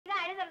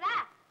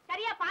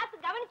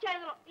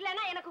வேணும்,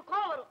 இல்லன்னா எனக்கு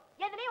கோவம் வரும்.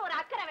 எதுலயும் ஒரு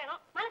அக்கறை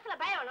வேணும், மனசுல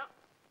பயம் வேணும்.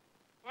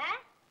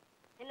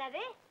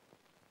 என்னது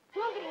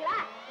தூங்குறீங்களா?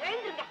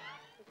 எழுந்துருங்க.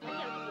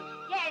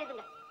 ஏன்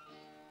எழுதுங்க?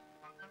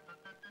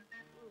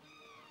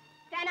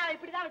 பேனாவை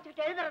இப்படிதான்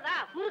வச்சுக்கிட்டு எழுதுறதா?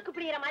 முறுக்கு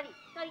பிடிக்கிற மாதிரி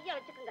சரியா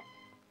வச்சுக்கோங்க.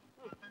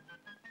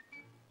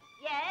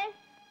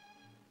 எஸ்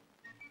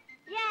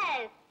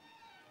எஸ்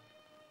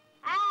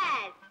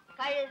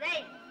கழுதை.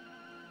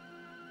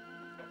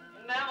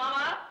 என்ன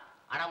மாமா?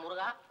 அட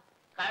முருகா,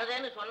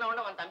 கழுதைன்னு சொன்ன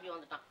உடனே அவன் தம்பி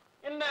வந்துட்டான்.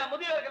 என்ன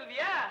முதியோர்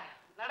கல்வியா?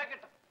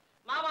 நடக்கட்டும்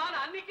மாமா.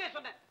 நான் அன்னைக்கே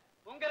சொன்னேன்,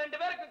 உங்க 2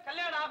 பேருக்கும்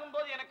கல்யாணம் ஆகும்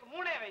போது எனக்கு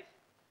 3 வயசு.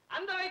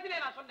 அந்த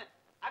வயசுலயே நான் சொன்னேன்,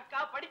 அக்கா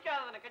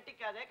படிக்காதவனை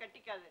கட்டிக்காதே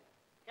கட்டிக்காதே.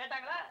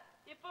 கேட்டாங்களா?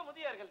 இப்ப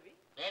முதியோர் கல்வி.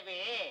 பேபி,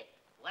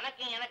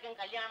 உனக்கும்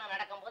எனக்கும் கல்யாணம்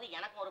நடக்கும் போது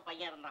எனக்கும் ஒரு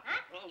பையன் இருந்தான்.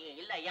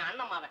 இல்ல, என்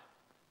அண்ணன் அவன்.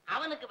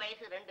 அவனுக்கு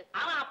வயசு 2.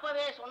 அவன்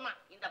அப்பவே சொன்னான்,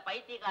 இந்த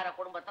பைத்தியக்கார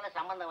குடும்பத்துல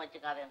சம்பந்தம்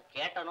வச்சுக்காதேன்னு.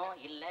 கேட்டனும்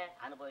இல்ல,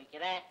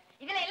 அனுபவிக்கிறேன்.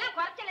 இதுல எல்லாம்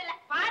குறைச்சல் இல்ல,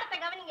 பாடத்தை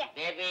கவனிங்க.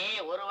 பேபி,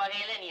 ஒரு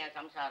வகையில நீ என்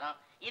சம்சாரம்,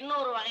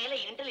 இன்னொரு வகையில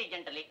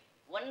இன்டெலிஜென்ட்லி.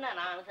 ஒன்ன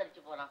நான்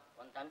அனுசரிச்சு போறான்,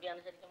 உன் தம்பி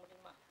அனுசரிக்க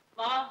முடியுமா?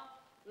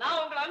 நான்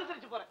உங்களை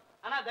அனுசரிச்சு போறேன்.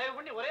 ஆனா தயவு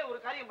பண்ணி ஒரே ஒரு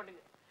காரியம்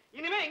பண்ணுங்க,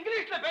 இனிமே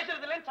இங்கிலீஷ்ல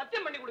பேசுறது இல்லைன்னு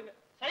சத்தியம் பண்ணி கொடுங்க.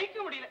 சகிக்க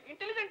முடியல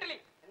இன்டெலிஜென்ட்லி.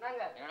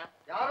 என்னங்க,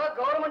 யாரோ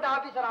கவர்மெண்ட்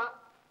ஆபீசரா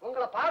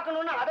உங்களை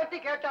பார்க்கணும்னு அதட்டி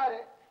கேட்டாரு,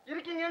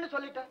 இருக்கீங்கன்னு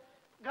சொல்லிட்டேன்.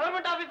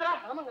 கவர்மெண்ட் ஆபீசரா?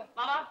 ஆமாங்க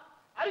மாமா.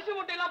 அரிசி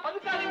மூட்டை எல்லாம்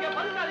பதுக்காதீங்க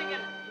பதுக்காதீங்க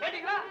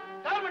கேட்டீங்களா?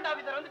 கவர்மெண்ட்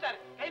ஆபீசர் வந்துட்டாரு,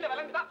 கையில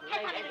விலங்குதான்.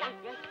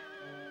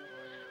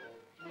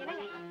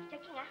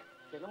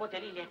 என்னமோ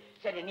தெரியல.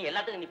 சரி, நீ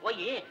எல்லாத்துக்கும் நீ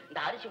போய் இந்த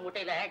அரிசி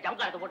மூட்டையில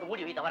ஜம்காரத்தை போட்டு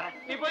மூடி வைத்த வர.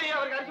 நீ போய்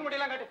அவருக்கு அரிசி மூட்டை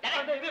எல்லாம்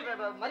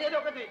காட்டு. மரியாதை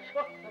உட்காந்து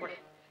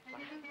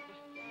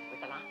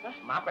விட்டலாம்.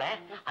 மாப்பிள,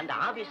 அந்த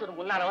ஆபீசர்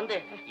முன்னால வந்து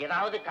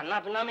ஏதாவது கண்ணா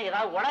பின்னான்னு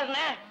ஏதாவது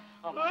உடனே.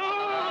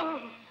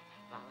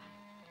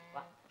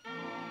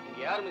 இங்க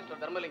யார்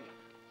மிஸ்டர் தர்மலிங்கம்?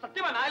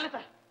 சத்தியமா நான் இல்ல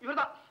சார்,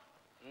 இவர்தான்.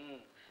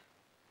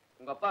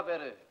 உங்க அப்பா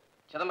பேரு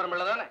சிதம்பரம்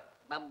பிள்ளை தானே?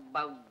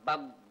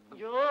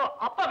 ஐயோ,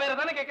 அப்பா பேரு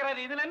தானே கேட்கிறாரு,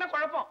 இதுல என்ன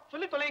குழப்பம்?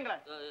 சொல்லி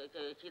தொலைங்களேன்.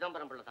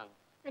 சிதம்பரம் பிள்ளை தாங்க.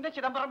 என்ன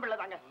சிதம்பரம் பிள்ளை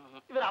தாங்க?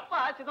 இவர் அப்பா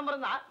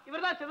சிதம்பரம் தான்,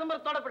 இவர் தான்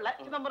சிதம்பரத்தோட பிள்ளை,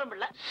 சிதம்பரம்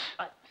பிள்ளை.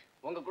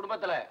 உங்க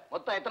குடும்பத்துல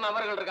மொத்தம் எத்தனை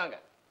நபர்கள் இருக்காங்க?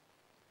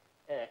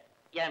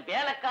 என்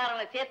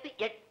வேலைக்காரனை சேர்த்து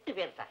 8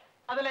 பேர் சார்.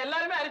 அதுல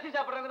எல்லாருமே அரிசி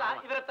சாப்பிடுறவங்க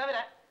தான், இவரை தவிர.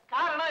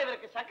 காரணம்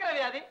இவருக்கு சக்கரை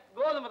வியாதி,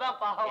 கோதுமை தான்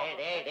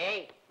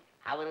பாகம்.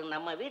 அவரு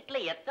நம்ம வீட்டுல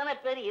எத்தனை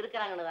பேர்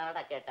இருக்கிறாங்கன்னு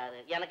தானடா கேட்டாரு.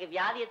 எனக்கு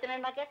வியாதி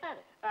எத்தனைடா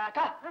கேட்டாரு.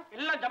 அக்கா,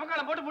 எல்லாம்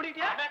ஜமக்காலம் போட்டு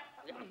முடிக்கிட்டியா?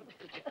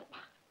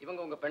 இவங்க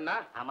உங்க பெண்ணா?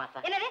 ஆமா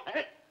சார்.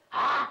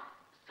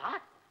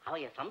 சார், அவ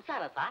என்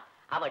சம்சாரம் சார்.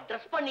 அவ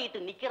ட்ரெஸ் பண்ணிட்டு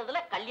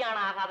நிக்கிறதுல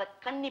கல்யாணம் ஆகாத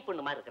கன்னி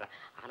பொண்ணு மாதிரி இருக்கிறான்.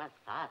 ஆனா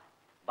சார்,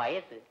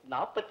 வயசு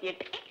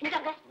 48.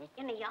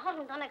 என்ன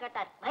யாரும் தானே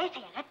கேட்டார்,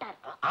 வயசைய கேட்டார்.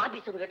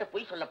 ஆபீசர் கிட்ட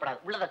போய்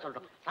சொல்லப்படாது, உள்ளத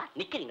சொல்றோம். சார்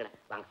நிக்கிறீங்களா?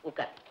 வாங்க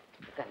உட்காரு,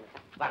 உட்காருங்க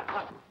சார். வாங்க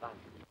வாங்க வாங்க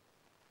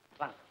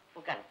வாங்க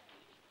உட்காரு.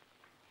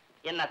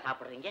 என்ன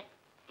சாப்பிடுறீங்க?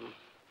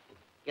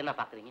 என்ன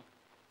பாக்குறீங்க?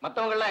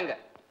 மத்தவங்க எல்லாம் எங்க?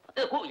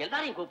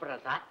 எல்லாரையும்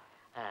கூப்பிடுறேன் சார்.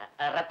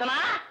 ரத்னா,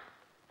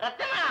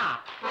 ரத்னா,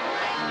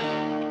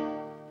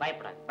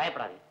 பயப்படாது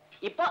பயப்படாது.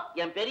 இப்போ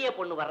என் பெரிய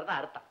பொண்ணு வர்றதா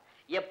அர்த்தம்.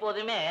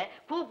 எப்போதுமே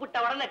கூப்பிட்ட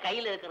உடனே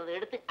கையில இருக்கிறத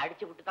எடுத்து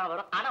அடிச்சு விட்டு தான்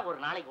வரும். ஆனா ஒரு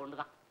நாளைக்கு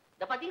ஒண்ணுதான்.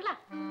 இந்த பாத்தீங்களா,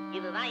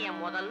 இதுதான்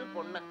என் முதல்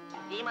பொண்ணு,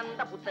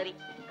 சீமந்த புத்தரி,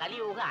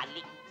 கலியுக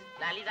அல்லி,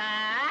 லலிதா.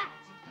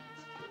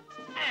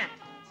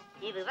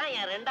 இதுதான்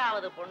என்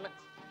 2வது பொண்ணு.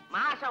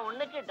 மாசம்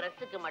 1க்கு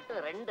ட்ரெஸ்ஸுக்கு மட்டும்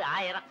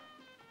 2000.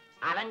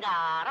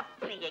 அலங்கார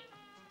பிரியை,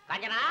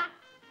 காஞ்சனா.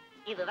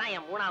 இதுதான்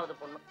என் 3வது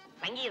பொண்ணு,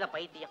 சங்கீத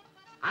பைத்தியம்.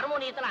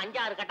 ஹார்மோனியத்துல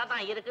 5-6 கட்ட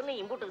தான் இருக்குன்னு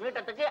இம்புட்டு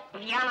நீட்டத்துக்கு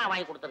பியானா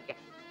வாங்கி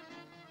கொடுத்துருக்கேன்.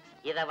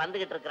 இத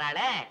வந்துகிட்டு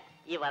இருக்கிறாளே,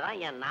 இவதான்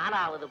என்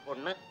 4வது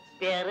பொண்ணு,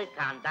 பேரு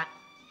காந்தா,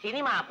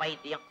 சினிமா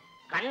பைத்தியம்.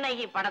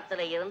 கண்ணகி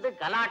படத்துல இருந்து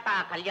கலாட்டா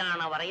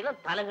கல்யாணம்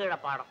வரையிலும் தலகீழ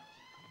பாடம்.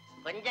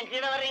 கொஞ்சம்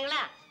கீழே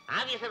வர்றீங்களா?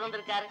 ஆபீசர்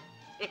வந்திருக்காரு.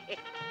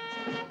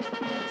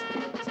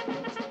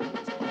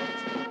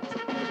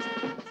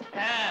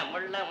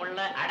 முள்ள முள்ள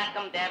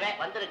அடக்கம் தேவை.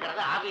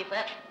 வந்திருக்கிறது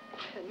ஆபீசர்.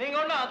 நீங்க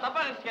ஒண்ணும் தப்பா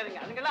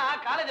நினைச்சுக்காதீங்க,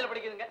 அதுங்கெல்லாம் காலேஜ்ல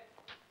படிக்குதுங்க.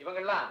 இவங்க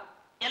எல்லாம்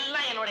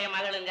எல்லாம் என்னுடைய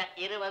மகளுங்க.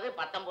 20,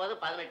 19,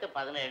 18,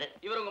 17.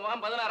 இவர் உங்க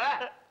மகன்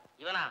 16?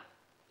 இவனா?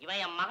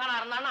 இவன் என் மகனா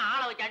இருந்தாலும்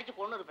ஆளை வச்சு அடிச்சு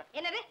கொண்டு இருப்பேன்.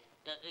 என்னது?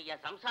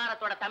 என்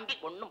சம்சாரத்தோட தம்பி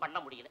ஒண்ணும் பண்ண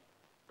முடியல.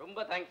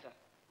 ரொம்ப தேங்க்ஸ் சார்,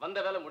 வந்த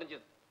வேலை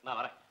முடிஞ்சது, நான்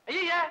வரேன்.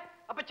 ஐயா,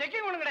 அப்ப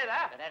செக்கிங் ஒண்ணு கிடையாதா?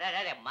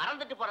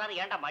 மறந்துட்டு போறாரு,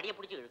 ஏன்டா மடிய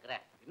பிடிச்சு இழுக்கிற?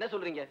 என்ன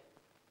சொல்றீங்க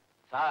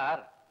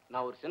சார்?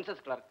 நான் ஒரு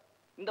சென்சஸ் கிளார்க்.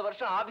 இந்த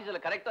வருஷம் ஆபீஸ்ல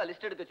கரெக்டா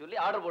லிஸ்ட் எடுக்க சொல்லி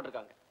ஆர்டர்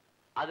போட்டிருக்காங்க.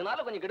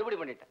 அதனால கொஞ்சம் கெடுபடி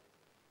பண்ணிட்டேன்,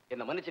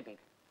 என்ன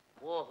மன்னிச்சுக்கங்க.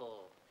 ஓஹோ,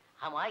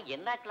 ஆமா,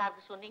 என்ன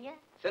கிளார்க் சொன்னீங்க?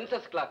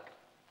 Census Clark.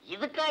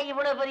 இதுக்கா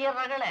இவ்வளவு பெரிய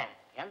ரகல?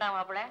 ஏண்டா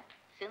மாப்பிள்ள,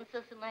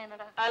 சென்சஸ்னா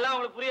என்னடா? அதெல்லாம்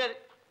உங்களுக்கு புரியாது,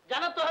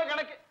 ஜனத்தொகை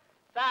கணக்கு.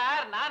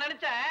 சார், நான்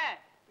நினைச்சேன்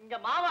இங்க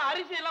மாமா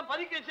அரிசி எல்லாம்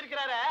பதுக்கி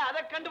வச்சிருக்கிறாரு, அதை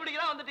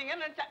கண்டுபிடிக்கலாம்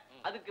வந்துட்டீங்கன்னு நினைச்சேன்.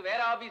 அதுக்கு வேற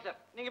ஆபீசர்,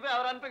 நீங்க போய்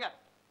அவரை அனுப்புங்க.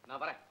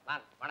 நான் வரேன்.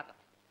 வாங்க, வணக்கம்.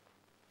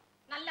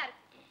 நல்லா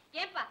இருக்கு.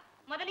 ஏப்பா,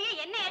 முதல்லயே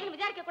என்ன ஏதுன்னு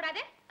விசாரிக்க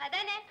கூடாது?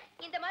 அதானே,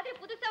 இந்த மாதிரி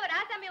புதுசா ஒரு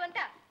ஆசாமி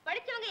வந்தா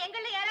படிச்சவங்க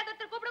எங்கள யாராவது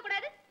ஒருத்தர் கூப்பிட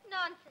கூடாது?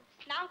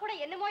 நான் கூட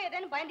என்னமோ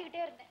ஏதேன்னு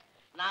பயந்துகிட்டே இருந்தேன்.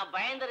 நான்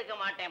பயந்திருக்க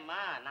மாட்டேம்மா,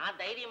 நான்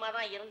தைரியமா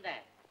தான்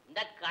இருந்தேன்.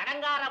 இந்த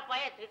கடங்கார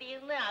பைய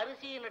திடீர்னு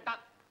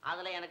அரிசின்னுட்டான்.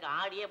 அதுல எனக்கு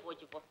ஆடியே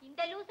போச்சு போ.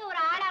 இந்த லூச ஒரு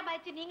ஆளா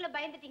பாய்ச்சி நீங்களும்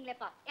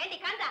பயந்துட்டீங்களேப்பா. ஏண்டி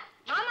காந்தா,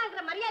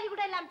 மாமாங்கிற மரியாதை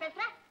கூட இல்லாம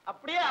பேசுற?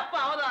 அப்படியே அப்ப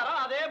அவதாரம்,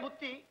 அதே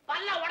புத்தி.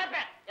 பல்ல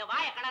உடைப்பேன். என்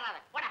வாயை கடறாத.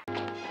 போடா.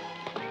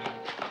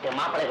 என்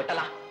மாப்பிளை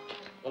விட்டலாம்.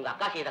 உங்க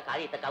அக்கா செய்த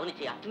காரியத்தை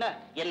கவனிச்சியா?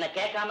 என்ன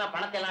கேட்காம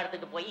பணத்தை எல்லாம்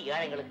எடுத்துட்டு போய்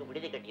ஏழைங்களுக்கு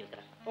விடுதி கட்டி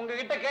இருக்கிறேன்.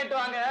 உங்ககிட்ட கேட்டு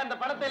வாங்க. அந்த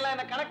பணத்தை எல்லாம்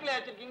என்ன கணக்குல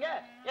வச்சிருக்கீங்க?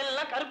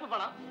 எல்லாம் கருப்பு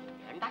பணம்.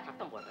 ரெண்டா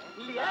சத்தம் போடுறேன்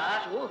இல்லையா?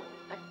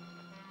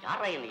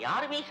 யாரா என்ன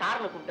யாருமே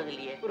சார்னு கூப்பிட்டது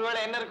இல்லையே.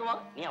 ஒருவேளை என்ன இருக்குமா?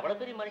 நீ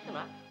அவ்வளவு பெரிய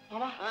மனுஷனா?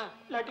 ஆமா.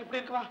 இல்லாட்டி இப்படி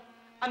இருக்குமா?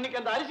 அன்னைக்கு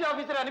அந்த அரிசி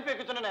ஆபீசரை அனுப்பி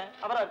வைக்க சொன்னேன்,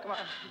 அவரா இருக்குமா?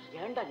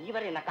 ஏண்டா நீ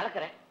வர என்ன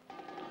கலக்குற?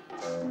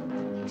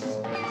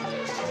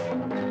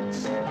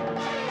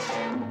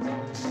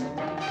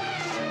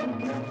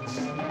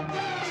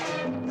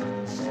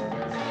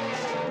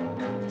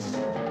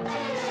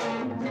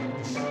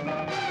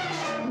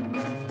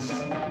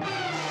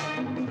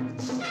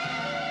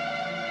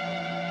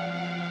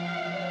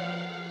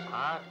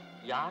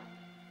 யார்?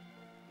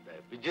 இந்த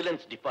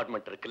விஜிலன்ஸ்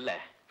டிபார்ட்மெண்ட் இருக்குல்ல,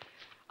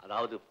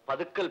 அதாவது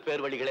பதுக்கல்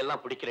பேர் வழிகள்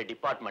எல்லாம் பிடிக்கிற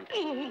டிபார்ட்மெண்ட்.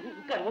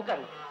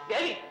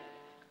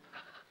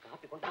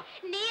 காப்பி கொண்டா.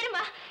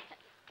 நீருமா,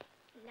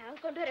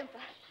 நான் கொண்டு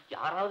வரேன்ப்பா.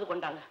 யாராவது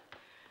கொண்டாங்க.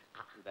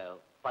 இந்த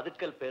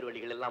பதுக்கல் பேர்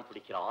வழிகள் எல்லாம்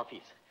பிடிக்கிற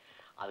ஆபீஸ்,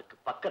 அதுக்கு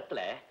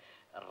பக்கத்துல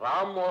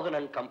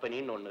ராம்மோகனன்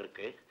கம்பெனின்னு ஒண்ணு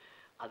இருக்கு.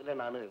 அதுல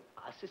நான்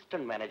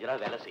அசிஸ்டன்ட் மேனேஜரா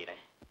வேலை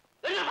செய்யறேன்.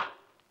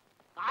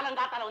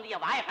 காலங்காத்தால வந்து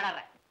என் வாயை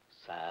கடற.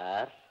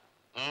 சார்,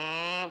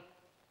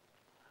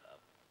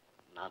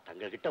 நான்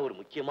தங்ககிட்ட ஒரு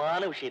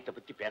முக்கியமான விஷயத்தை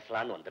பத்தி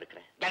பேசலான்னு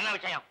வந்திருக்கிறேன். என்ன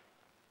விஷயம்?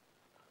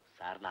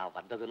 சார், நான்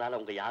வந்ததுனால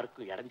உங்க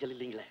யாருக்கும் இடைஞ்சல்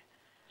இல்லைங்களே?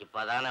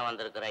 இப்பதானே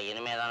வந்திருக்கிற,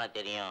 இனிமேதானே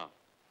தெரியும்.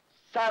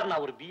 சார்,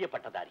 நான் ஒரு பிஏ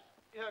பட்டதாரி.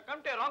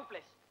 Come to wrong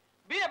place.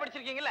 BA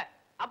படிச்சிருக்கீங்கல்ல,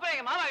 அப்புறம்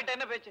எங்க மாமா கிட்ட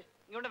என்ன பேச்சு?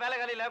 இங்க ஒண்ணு வேலை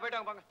காலையில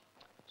போயிட்டு வாங்க.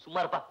 சும்மா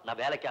இருப்பா,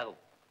 நான்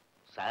வேலைக்காகும்.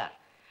 சார்,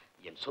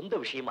 என் சொந்த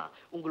விஷயமா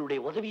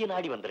உங்களுடைய உதவியை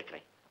நாடி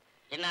வந்திருக்கிறேன்.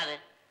 என்னது?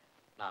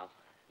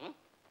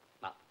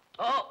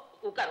 ஓ,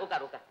 உட்கார்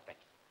உட்கார் உட்கார்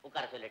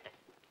உட்கார சொல்லிட்டேன்.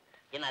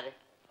 என்னது?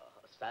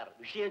 சார்,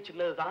 விஷயம்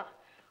சின்னதுதான்,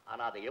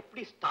 ஆனா அதை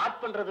எப்படி ஸ்டார்ட்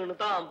பண்றதுன்னு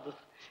தான்.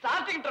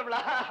 ஸ்டார்டிங்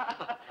ட்ரபிளா?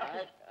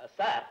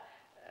 சார்,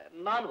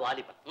 நான்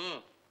வாலிபன்,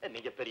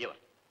 நீங்க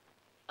பெரியவர்.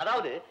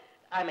 அதாவது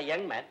I am a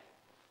young man,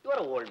 you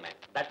are a old man.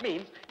 That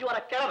means you are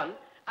a கிழவன்,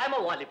 I am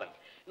a வாலிபன்.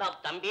 நான்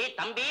தம்பி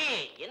தம்பி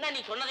என்ன நீ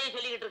சொன்னதே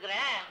சொல்லிக்கிட்டு இருக்கிற?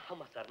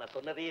 ஆமா சார், நான்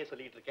சொன்னதையே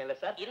சொல்லிட்டு இருக்கேன்ல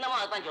சார். இன்னமா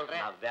அதான்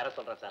சொல்றேன். நான் வேற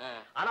சொல்றேன் சார்.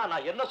 ஆனா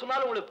நான் என்ன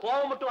சொன்னாலும் உங்களுக்கு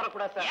கோவம் மட்டும்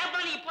வரக்கூடாது சார்.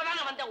 ஏன் நீ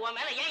இப்பதானே வந்த, உன்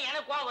மேல ஏன்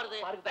எனக்கு கோவம் வருது?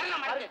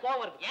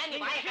 கோவம் வருது. ஏன் நீ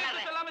வாயை கடற?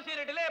 சொல்லாம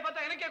செய்யற டிலே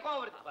பார்த்தா எனக்கே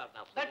கோவம் வருது.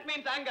 That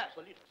means anger.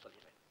 சொல்லிடுறேன்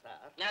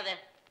சார். என்னது?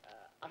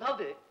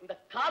 அதாவது இந்த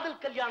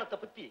காதல் கல்யாணத்தை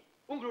பத்தி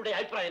உங்களுடைய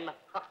அபிப்பிராயம் என்ன?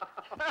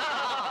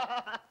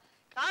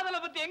 காதலை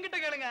பத்தி எங்கிட்ட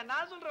கேளுங்க,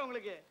 நான் சொல்றேன்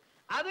உங்களுக்கு.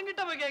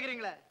 அதுங்கிட்ட போய்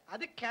கேக்குறீங்களே,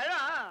 அது கிழா.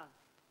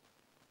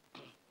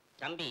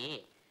 தம்பி,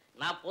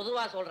 நான்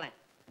பொதுவா சொல்றேன்,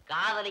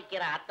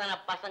 காதலிக்கிற அத்தனை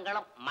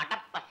பசங்களும்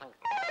மடப்பசங்க.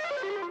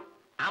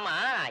 ஆமா,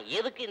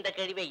 எதுக்கு இந்த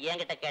கேள்வியை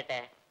என்கிட்ட கேட்ட?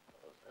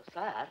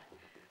 சார்,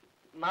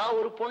 நான்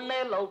ஒரு பொண்ணை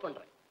லவ்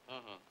பண்றேன்,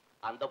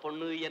 அந்த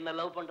பொண்ணு என்ன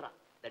லவ் பண்றான்.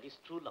 That is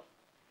true love.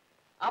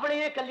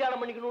 அவளையே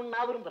கல்யாணம் பண்ணிக்கணும்னு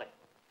நான் விரும்புறேன்,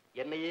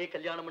 என்னையே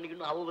கல்யாணம்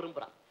பண்ணிக்கணும் அவ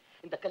விரும்புறான்.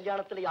 இந்த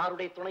கல்யாணத்துல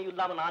யாருடைய துணையும்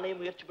இல்லாம நானே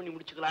முயற்சி பண்ணி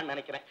முடிச்சுக்கலாம்னு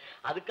நினைக்கிறேன்.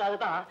 அதுக்காக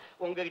தான்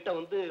உங்ககிட்ட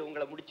வந்து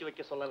உங்களை முடிச்சு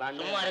வைக்க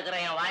சொல்லலாம்னு. சும்மா இருக்கிற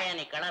என் வாயை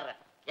நீ கிளற.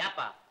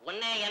 ஏப்பா,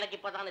 உன்னே எனக்கு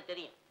இப்பதானே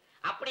தெரியும்.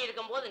 அப்படி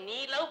இருக்கும்போது நீ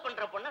லவ்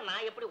பண்ற பொண்ண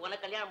நான் எப்படி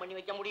உனக்கு கல்யாணம் பண்ணி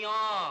வைக்க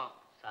முடியும்?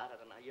 சார்,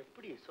 அதை நான்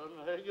எப்படி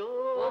ஐயோ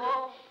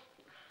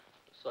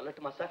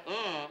சொல்லட்டுமா சார்?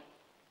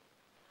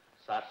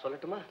 சார்,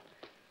 சொல்லட்டுமா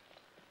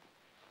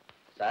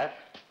சார்?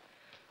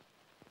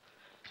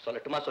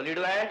 சொல்லட்டுமா?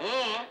 சொல்லிடுவேன்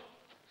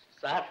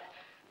சார்.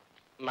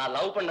 நான்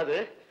லவ் பண்ணது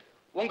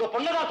உங்க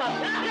பொண்ணுதான் சார்.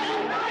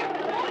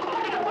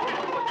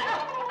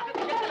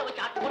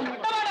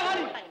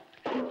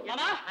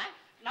 ஏன்னா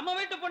நம்ம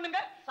வீட்டு பொண்ணுங்க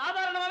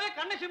சாதாரணமாவே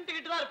கண்ணை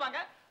சிமிட்டிக்கிட்டு தான் இருப்பாங்க.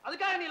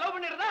 அதுக்காக நீ லவ்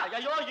பண்ணிடுறா?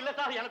 ஐயோ இல்ல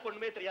சார், எனக்கு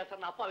ஒண்ணுமே தெரியாது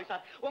சார். நான் அப்பாவி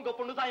சார். உங்க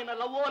பொண்ணு தான் என்ன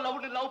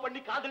லவ் பண்ணி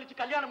காதலிச்சு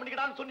கல்யாணம்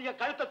பண்ணிக்கிட்டான்னு சொன்னீங்க.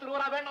 கழுத்தை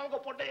திருவரா வேண்டாம், உங்க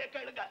பொண்ணையே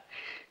கேளுங்க.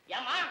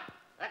 ஏமா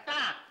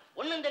ரத்தனா,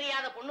 ஒண்ணும்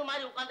தெரியாத பொண்ணு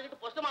மாதிரி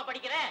உட்கார்ந்துக்கிட்டு புஸ்தமா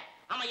படிக்கிற.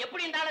 ஆமா,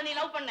 எப்படி இருந்தாலும் நீ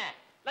லவ் பண்ண?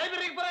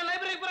 லைப்ரரிக்கு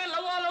போறேன்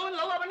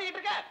லவ்வா பண்ணிக்கிட்டு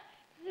இருக்க.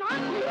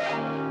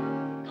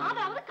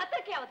 காதாவது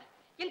கத்திரிக்கையாவது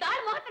இந்த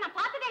ஆள் முகத்தை நான்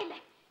பார்த்ததே இல்லை.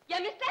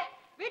 ஏன் மிஸ்டர்,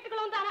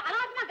 வீட்டுக்குள்ள வந்து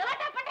அனாவசியமா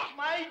கலாட்டா பண்ண?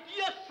 My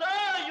dear sir,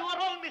 you are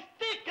all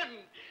mistaken.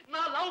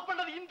 நான் லவ்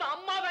பண்ணது இந்த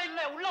அம்மாவே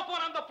இல்ல, உள்ள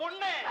போற அந்த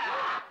பொண்ணு.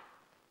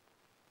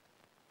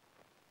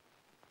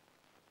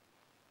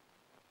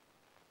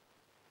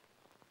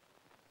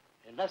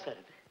 என்ன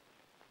சார் இது?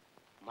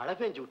 மழை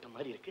பெஞ்சு விட்ட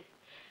மாதிரி இருக்கு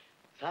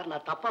சார்.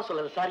 நான் தப்பா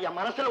சொல்லல சார், என்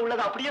மனசுல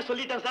உள்ளதை அப்படியே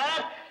சொல்லிட்டேன்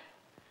சார்.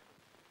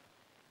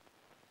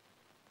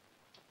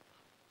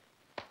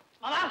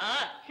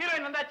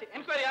 ஹீரோயின் வந்தாச்சு,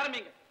 என்கொயரி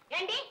ஆரம்பிங்க.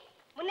 ஏண்டி,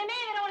 முன்னமே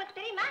வேற உனக்கு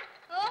தெரியுமா?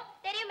 ஓ,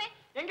 தெரியுமே.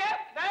 எங்க,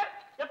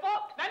 எப்போ,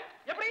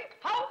 எப்படி,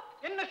 ஹவ்,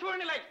 என்ன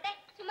சூழ்நிலை?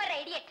 சும்மா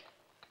ஐடியட்.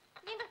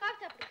 நீங்க காஃபி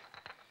சாப்பிடுங்க.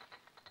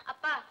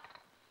 அப்பா,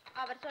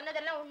 அவர்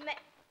சொன்னதெல்லாம் உண்மை.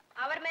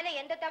 அவர் மேல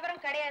எந்த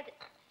தவறும் கிடையாது.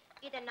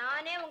 இத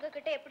நானே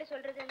உங்ககிட்ட எப்படி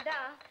சொல்றதுன்னு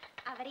தான்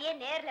அவரையே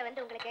நேர்ல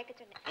வந்து உங்களை கேட்க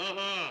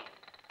சொன்னேன்.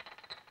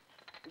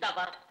 இந்தா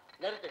பாரு,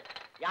 நிறுத்து.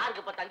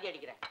 யாருக்கு இப்ப தந்தி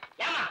அடிக்கிற?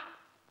 ஏமா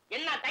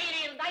என்ன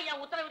தைரியம் இருந்தா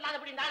என் உத்தரவு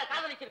இல்லாதபடி இந்த ஆளை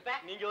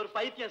காதலிச்சிருப்பேன். நீங்க ஒரு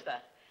பைத்தியம்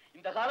சார்.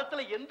 இந்த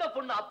காலத்துல எந்த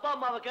பொண்ணு அப்பா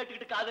அம்மாவை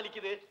கேட்டுக்கிட்டு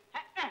காதலிக்குது?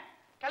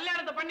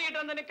 கல்யாணத்தை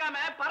பண்ணிக்கிட்டு வந்து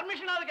நிக்காம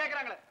பர்மிஷனாவது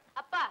கேக்குறாங்களே.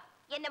 அப்பா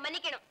என்ன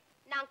மன்னிக்கணும்.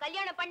 நான்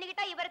கல்யாணம்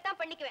பண்ணிக்கிட்டா இவரை தான்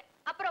பண்ணிக்குவேன்.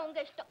 அப்புறம் உங்க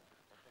இஷ்டம்.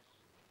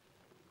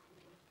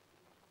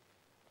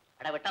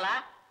 அட விட்டலா,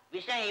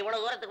 விஷயம்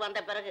இவ்வளவு தூரத்துக்கு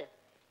வந்த பிறகு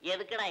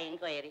எதுக்குடா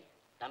என்கொயரி?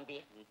 தம்பி,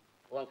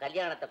 உன்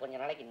கல்யாணத்தை கொஞ்ச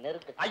நாளைக்கு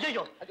நிறுத்து.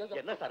 ஐயோ,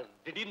 என்ன சார்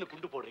திடீர்னு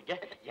குண்டு போடுறீங்க?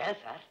 ஏன்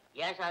சார்?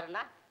 ஏன்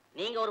சாருன்னா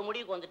நீங்க ஒரு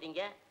முடிவுக்கு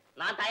வந்துட்டீங்க,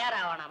 நான்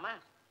தயாராகவானாமா?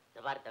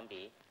 இந்த பாரு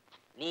தம்பி,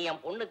 நீ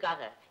என்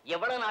பொண்ணுக்காக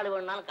எவ்வளவு நாள்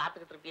வேணும்னாலும்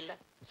காத்துக்கிட்டு இருப்பீல்ல?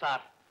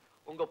 சார்,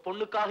 உங்க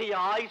பொண்ணுக்காக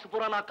என் ஆயுசு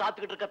பூரா நான்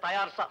காத்துக்கிட்டு இருக்க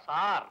தயார்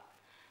சார்.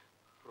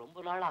 ரொம்ப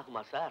நாள்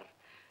ஆகுமா சார்?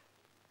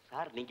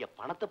 சார், நீங்க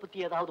பணத்தை பத்தி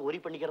ஏதாவது ஒரி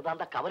பண்ணிக்கிறதா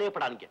இருந்தா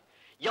கவலையப்படாதீங்க.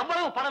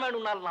 எவ்வளவு பணம்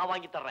வேணும்னாலும் நான்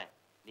வாங்கி தர்றேன்.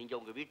 நீங்க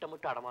உங்க வீட்டை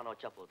மட்டும் அடமானம்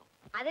வச்சா போதும்.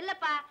 அது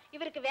இல்லப்பா,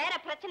 இவருக்கு வேற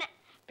பிரச்சனை.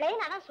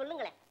 பிளைனா தான்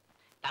சொல்லுங்களேன்.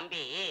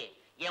 தம்பி,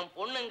 என்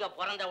பொண்ணுங்க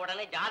பிறந்த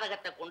உடனே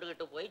ஜாதகத்தை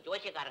கொண்டுகிட்டு போய்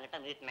ஜோசியக்காரங்கிட்ட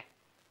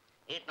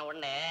நீட்டின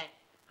உடனே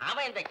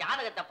அவன் இந்த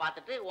ஜாதகத்தை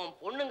பார்த்துட்டு உன்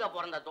பொண்ணுங்க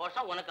பிறந்த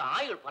தோஷம், உனக்கு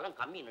ஆயுள் பலம்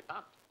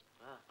கம்மின்னுட்டான்.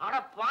 ஆனா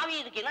பாவி,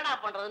 இதுக்கு என்னடா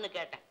பண்றதுன்னு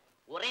கேட்டேன்.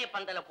 ஒரே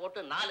பந்தல போட்டு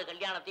 4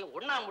 கல்யாணத்தையும்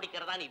ஒண்ணா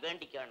முடிக்கிறதா நீ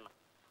வேண்டிக்கணும்.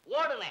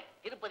 ஓடுனேன்,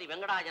 திருப்பதி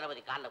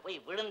வெங்கடாஜலபதி காலில் போய்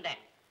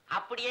விழுந்தேன்.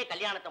 அப்படியே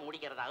கல்யாணத்தை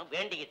முடிக்கிறதாக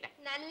வேண்டிக்கிட்டேன்.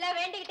 நல்லா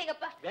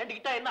வேண்டிக்கிட்டீங்கப்பா.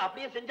 வேண்டிக்கிட்டா என்ன,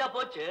 அப்படியே செஞ்சா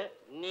போச்சு.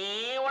 நீ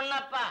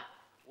ஒன்னப்பா,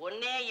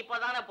 ஒன்னே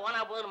இப்பதானே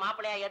போனா போது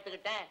மாப்பிள்ளையா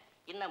ஏத்துக்கிட்டேன்.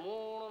 இன்னும்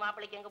 3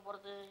 மாப்பிள்ளைக்கு எங்க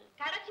போறது?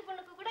 கடைசி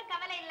பொண்ணுக்கு கூட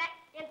கவலை இல்ல,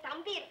 என்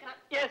தம்பி இருக்கிறான்.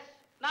 எஸ்,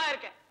 நான்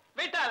இருக்கேன்.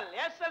 விட்டால்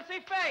எஸ்எல்சி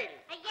ஃபெயில்.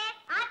 ஐயே,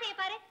 ஆசையை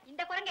பாரு.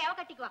 இந்த குரங்க எவ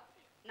கட்டிக்குவா?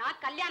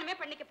 நான் கல்யாணமே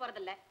பண்ணிக்க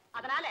போறதில்ல.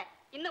 அதனால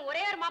இன்னும்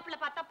ஒரே ஒரு மாப்பிள்ளை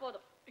பார்த்தா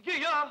போதும்.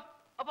 ஐயோ,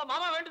 அப்ப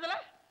மாமா வேண்டுதல?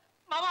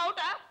 மாமா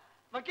அவுட்டா?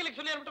 வக்கீலுக்கு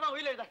சொல்லி அனுப்பிட்டுமா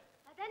உயிர் எழுத?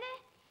 அதானே,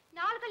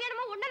 4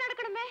 கல்யாணமா ஒண்ணா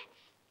நடக்கணுமே.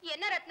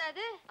 என்ன ரத்னா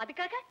அது?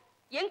 அதுக்காக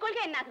என்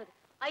கொள்கை என்ன ஆகுது?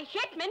 ஐ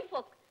ஹேட் மென்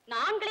ஃபோக்.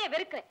 நான் ஆண்களே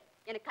வெறுக்கிறேன்.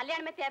 எனக்கு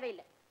கல்யாணமே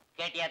தேவையில்லை.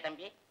 கேட்டியா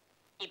தம்பி?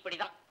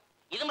 இப்படிதான்.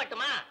 இது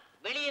மட்டுமா,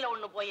 வெளியில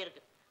ஒண்ணு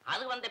போயிருக்கு.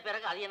 அது வந்த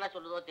பிறகு அது என்ன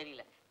சொல்லுதோ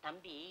தெரியல.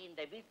 தம்பி,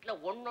 இந்த வீட்டுல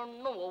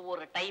ஒன்னொன்னும்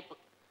ஒவ்வொரு டைப்.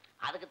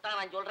 அதுக்குத்தான்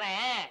நான்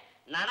சொல்றேன்,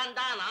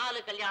 நடந்தா 4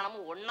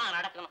 கல்யாணமும் ஒன்னா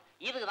நடக்கணும்.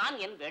 இதுதான்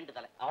என்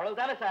வேண்டுதலை.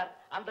 அவ்வளவுதானே சார்?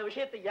 அந்த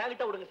விஷயத்தை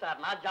என்கிட்ட விடுங்க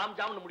சார், நான்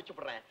ஜாம்னு முடிச்சு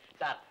போடுறேன்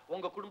சார்.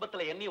 உங்க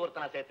குடும்பத்துல என்னையும்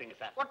ஒருத்தனா சேர்த்துங்க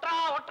சார்.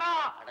 ஒட்டா.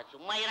 அட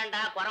சும்மா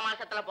இரண்டா, குறை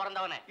மாசத்துல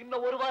பிறந்தவனே.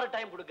 இன்னும் 1 வாரம்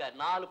டைம் கொடுங்க.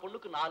 4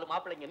 பொண்ணுக்கு 4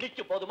 மாப்பிள்ளைங்க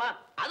நிக்க போதுமா?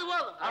 அது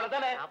போதும்.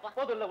 அவ்வளவுதானே?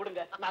 போதும் இல்ல,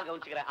 விடுங்க, நான்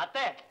கவனிச்சுக்கிறேன்.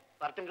 அத்தை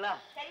வரட்டுங்களா?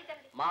 சரி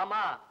தம்பி. மாமா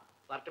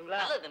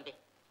வரட்டுங்களா? நல்லது தம்பி.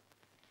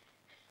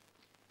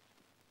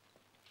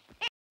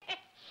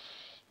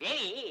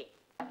 ஏய்,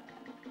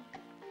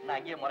 நான்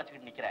அங்கேயே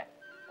முறைச்சுக்கிட்டு நிக்கிறேன்.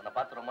 உன்னை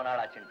பார்த்து ரொம்ப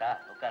நாள் ஆச்சுட்டா.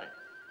 உட்காரு.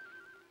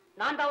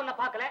 நான் தான் உன்னை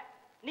பார்க்கல,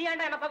 நீ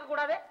ஏன்டா என்ன பார்க்க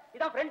கூடாது?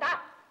 இதான் ஃப்ரெண்டா?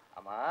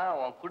 ஆமா,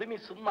 உன் குடுமி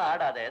சும்மா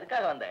ஆடாத.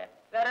 எதுக்காக வந்த?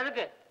 வேற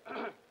எதுக்கு?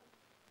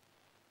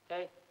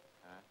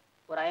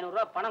 ஒரு 500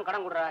 ரூபாய் பணம்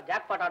கடன் கொடுறா,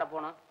 ஜாக்பாட் ஆட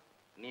போனோம்.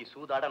 நீ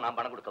சூதாட நான்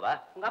பணம் கொடுக்கவா?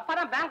 உங்க அப்பா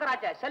தான் பேங்கர்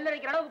ஆச்சே, செல்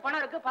அடிக்கிற அளவுக்கு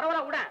பணம் இருக்கு,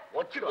 பரவாயில்ல விட.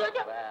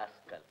 ஒச்சிடுவாங்க.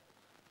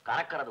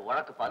 கறக்கிறது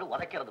உழக்கு பால்,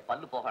 உதைக்கிறது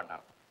பல்லு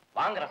போகாண்டான்.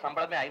 வாங்குற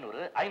சம்பளமே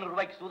 500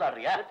 ரூபாய்க்கு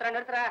சூதாடுறியா?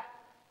 நிறுத்துற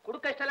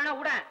கொடுக்க இஷ்டம் இல்லைன்னா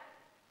விட.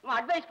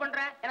 அட்வைஸ்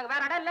பண்றேன், எனக்கு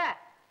வேற இடம் இல்ல.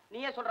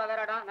 நீயே சொல்ற வேற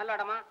இடம், நல்ல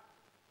இடமா?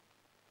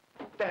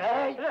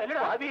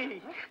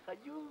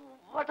 ஐயோ,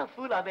 வாட் a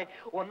fool ஆமே.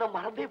 உன்னை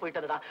மறந்தே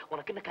போயிட்டதுடா.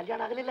 உனக்கு என்ன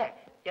கல்யாணம் ஆகல?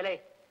 இலை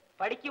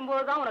படிக்கும்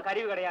போதுதான் உனக்கு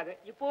அறிவு கிடையாது,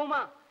 இப்பவுமா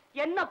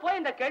என்ன போய்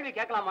இந்த கேள்வி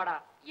கேட்கலாமாடா?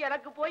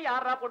 எனக்கு போய்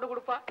யாரா பொண்ணு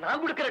கொடுப்பா?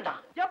 நான் கொடுக்கறேன்டா.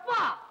 எப்பா?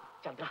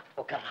 சந்திரா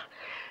உட்கார்றா.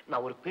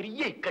 நான் ஒரு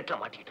பெரிய இக்கட்ல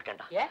மாட்டிக்கிட்டு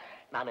இருக்கேன்டா.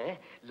 நானு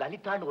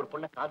லலிதான்னு ஒரு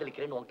பொண்ணை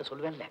காதலிக்கிறேன்னு உன்கிட்ட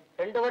சொல்லுவேன்ல.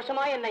 2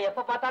 வருஷமா என்ன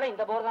எப்ப பார்த்தாலும்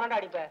இந்த போர் தானடா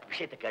அடிப்ப.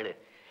 விஷயத்தை கேளு.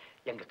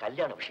 எங்க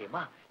கல்யாண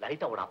விஷயமா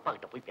லலிதாவோட அப்பா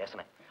கிட்ட போய்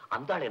பேசினேன்.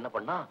 அந்த ஆள் என்ன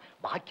பண்ணா,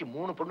 பாக்கி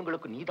 3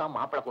 பொண்ணுங்களுக்கு நீதான்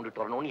மாப்பிளை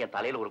கொண்டுட்டு வரணும்னு என்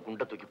தலையில ஒரு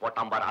குண்டை தூக்கி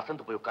போட்டான் பாரு.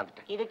 அசந்து போய்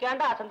உட்காந்துட்டேன்.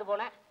 இதுக்கேண்டா அசந்து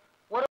போனேன்?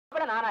 ஒரு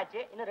மாப்பிளை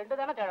நானாச்சு, இன்னும் 2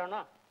 தானே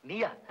தேடணும்.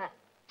 நீயா?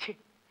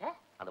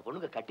 அந்த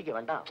பொண்ணுங்க கட்டிக்க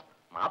வேண்டாம்,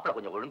 மாப்பிளை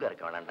கொஞ்சம் ஒழுங்கா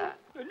இருக்க வேண்டாம்டா.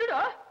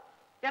 என்னடா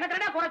எனக்கு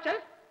என்ன குறைச்சல்?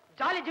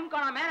 ஜாலி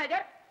ஜிம்கான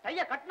மேனேஜர்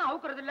கைய கட்டினா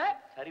அவுக்குறது இல்ல.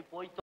 சரி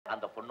போய்த்தோ,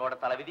 அந்த பொண்ணோட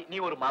தலைவிதி. நீ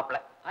ஒரு மாப்பிளை.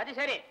 அது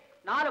சரி,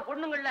 4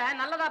 பொண்ணுங்கள்ல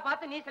நல்லதா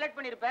பார்த்து நீ செலக்ட்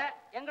பண்ணிருப்ப.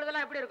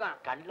 எங்களதெல்லாம் எப்படி இருக்கும்?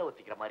 கண்ணுல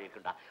ஒத்திக்கிற மாதிரி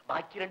இருக்குண்டா.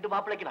 பாக்கி 2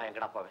 மாப்பிளைக்கு நான்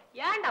எங்கடா போவேன்?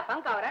 ஏன்டா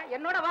பங்க் ஆவற?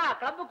 என்னோட வா,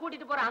 கிளப்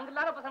கூட்டிட்டு போற. அங்க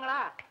இல்லாத பசங்களா?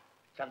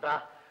 சந்திரா,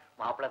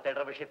 மாப்பிளை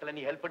தேடுற விஷயத்துல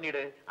நீ ஹெல்ப்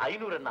பண்ணிடு.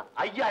 500 என்ன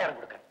 5000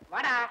 கொடுக்கறேன்.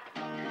 வாடா.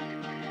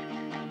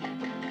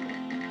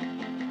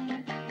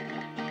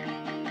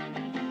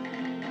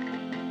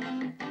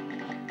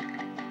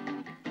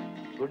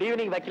 குட்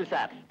ஈவினிங் வக்கீல்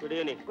sir. Good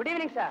evening. Good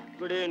evening sir.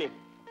 Good evening.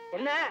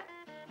 என்ன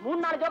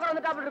 3-4 ஜோக்கர்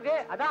வந்துட்டாப்ல இருக்கு,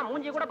 அதான்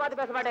மூஞ்சி கூட பார்த்து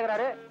பேச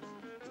மாட்டேங்கிறாரு.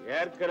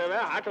 ஏற்கனவே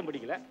ஆட்டம்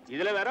பிடிக்கல,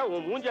 இதுல வேற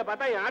உன் மூஞ்சிய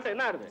பார்த்தா என் ஆட்டம்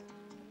என்ன ஆகுது?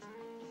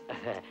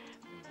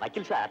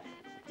 வக்கீல் சார்,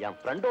 என்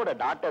ஃப்ரெண்டோட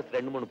டாட்டர்ஸ்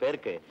 2-3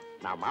 பேருக்கு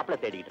நான் மாப்பிளை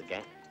தேடிட்டு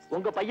இருக்கேன்.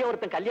 உங்க பையன்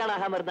ஒருத்தன் கல்யாணம்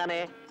ஆகாம இருந்தானே.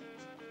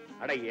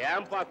 அட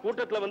ஏன்பா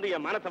கூட்டத்துல வந்து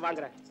என் மனசை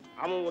வாங்குற?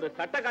 அவன் ஒரு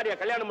சட்டக்காரியா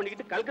கல்யாணம்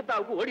பண்ணிக்கிட்டு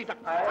கல்கத்தாவுக்கு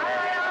ஓடிட்டான்.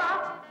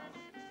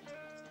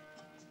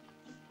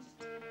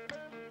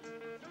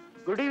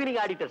 Good evening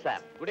auditor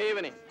sir. Good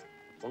evening.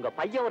 உங்க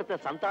பையன்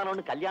ஒருத்தன்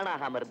சந்தானம்னு கல்யாணம்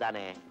ஆகாம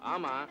இருந்தானே.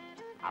 ஆமா.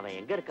 அவன்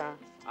எங்க இருக்கான்?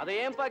 அதை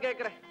ஏன்பா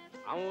கேக்குற?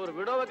 அவன் ஒரு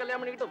விடோவை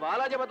கல்யாணம் பண்ணிக்கிட்டு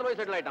வாலாஜாபாத்ல போய்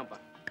செட்டில் ஆயிட்டான்ப்பா.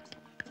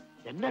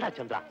 என்னடா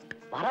சந்திரா,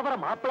 வர வர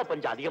மாப்பிளை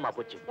பஞ்சம் அதிகமா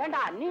போச்சு.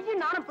 ஏண்டா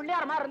நீயும் நானும்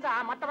பிள்ளையார மாதிரி இருந்தா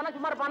மத்தவன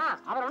சும்மா இருப்பானா?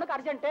 அவன் உனக்கு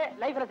அர்ஜென்ட்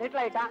லைஃப்ல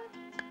செட்டில் ஆயிட்டான்.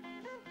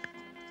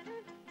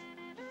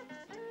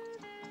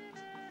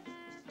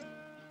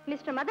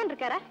 மிஸ்டர் மதன்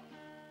இருக்காரா?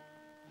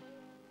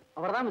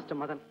 அவர்தான் மிஸ்டர்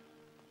மதன்.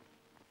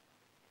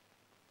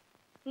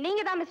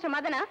 நீங்க தான் மிஸ்டர்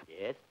மதனா?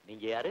 எஸ்.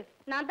 நீங்க யாரு?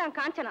 நான் தான்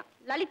காஞ்சனா,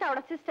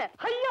 லலிதாவோட சிஸ்டர்.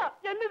 ஐயா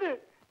என்னது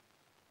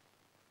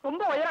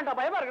ரொம்ப உயரண்டா,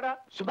 பயமா இருக்குடா.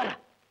 சுபரா,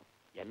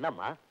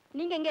 என்னம்மா?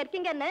 நீங்க இங்க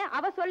இருக்கீங்கன்னு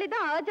அவ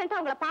சொல்லிதான் அர்ஜென்ட்டா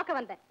உங்களை பார்க்க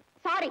வந்தேன்.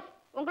 சாரி,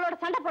 உங்களோட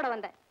சண்டை போட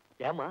வந்தேன்.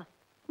 ஏமா?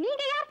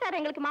 நீங்க யார் சார்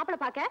எங்களுக்கு மாப்பிளை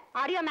பார்க்க?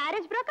 Are you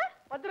marriage broker?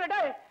 வந்துடா.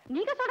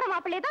 நீங்க சொல்ற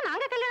மாப்பிள்ளையே தான்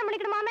நாங்க கல்யாணம்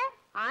பண்ணிக்கணுமாமே.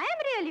 ஐ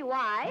அம் ரியலி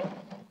வாய்.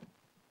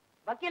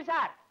 வக்கீல்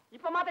சார்,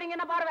 இப்ப மாத்திரங்க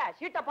என்ன பார்வை?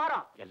 சீட்டை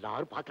பாரோம்.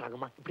 எல்லாரும்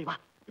பாக்குறாங்கம்மா. இப்படி வா,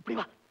 இப்படி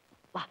வா,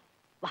 வா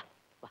வா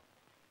வா.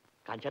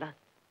 காஞ்சனா,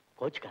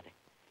 கோச்சுக்காதே.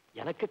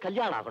 எனக்கு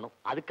கல்யாணம் ஆகணும்,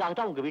 அதுக்காக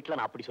தான் உங்க வீட்டுல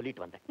நான் அப்படி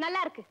சொல்லிட்டு வந்தேன். நல்லா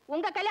இருக்கு.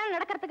 உங்க கல்யாணம்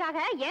நடக்கிறதுக்காக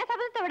ஏன்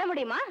சபதத்தை விட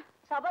முடியுமா?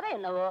 சபதம்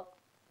என்னவோ?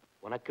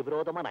 உனக்கு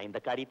விரோதமா நான் இந்த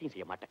காரியத்தையும்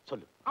செய்ய மாட்டேன்.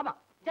 சொல்லு. ஆமா,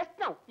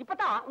 ஜஸ்ட் நவ்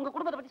இப்பதான் உங்க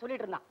குடும்பத்தை பத்தி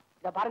சொல்லிட்டு இருந்தான்.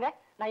 இத பாருங்க,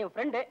 நான் என்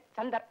ஃப்ரெண்டு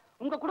சந்தர்.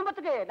 உங்க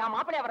குடும்பத்துக்கு நான்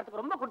மாப்பிள்ளையா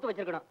வரதுக்கு ரொம்ப கொடுத்து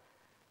வச்சிருக்கணும்.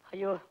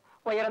 ஐயோ,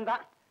 உயரம்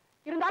தான்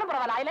இருந்தாலும்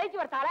பரவாயில்ல. I like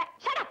your தாலை.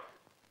 Shut up.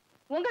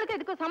 உங்களுக்கு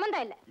இதுக்கு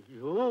சம்பந்தம் இல்ல.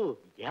 ஐயோ,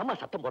 ஏமா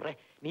சத்தம் போடுறேன்?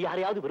 நீ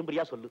யாரையாவது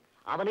விரும்புறியா சொல்லு,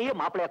 அவனையே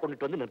மாப்பிள்ளையா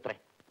கொண்டுட்டு வந்து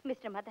நிறுத்துறேன்.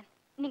 மிஸ்டர் மதன்,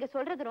 நீங்க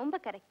சொல்றது ரொம்ப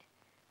கரெக்ட்.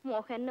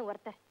 மோகன்னு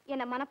ஒருத்தர்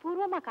என்ன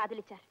மனப்பூர்வமா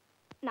காதலிச்சார்.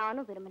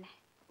 நானும் விரும்பினேன்.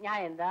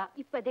 நியாயம்தான்.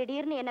 இப்ப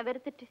திடீர்னு என்ன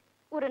வெறுத்துட்டு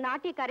ஒரு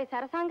நாட்டியக்காரி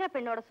சரசாங்க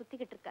பெண்ணோட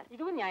சுத்திக்கிட்டு இருக்காரு.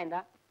 இதுவும்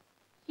நியாயம்தான்.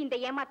 இந்த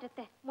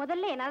ஏமாற்றத்தை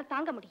முதல்ல என்னால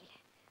தாங்க முடியல.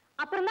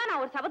 அப்புறம் தான்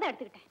நான் ஒரு சபதம்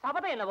எடுத்துக்கிட்டேன்.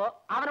 சபதம் என்னவோ?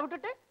 அவனை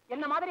விட்டுட்டு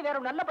என்ன மாதிரி வேற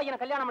ஒரு நல்ல பையனை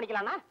கல்யாணம்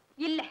பண்ணிக்கலாம்னா?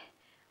 இல்ல,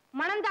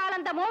 மணந்தாள்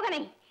அந்த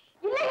மோகனை.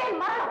 இல்லையே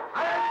மரணம்.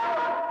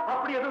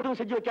 அப்படி எதுவும்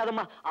செஞ்சு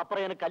வைக்காதம்மா,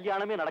 அப்புறம் எனக்கு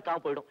கல்யாணமே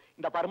நடக்காம போயிடும்.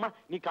 இந்த பாருமா,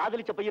 நீ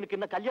காதலிச்ச பையனுக்கு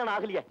இன்னும் கல்யாணம்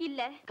ஆகலையே.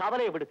 இல்ல,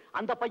 கவலையை விடு,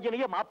 அந்த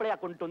பையனையே மாப்பிள்ளையா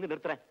கொண்டுட்டு வந்து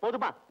நிறுத்துறேன்.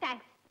 போதுமா?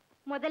 தேங்க்ஸ்.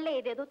 முதல்ல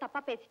ஏதோ தப்பா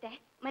பேசிட்டேன்,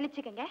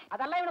 மன்னிச்சுக்கங்க.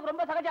 அதெல்லாம் இவனுக்கு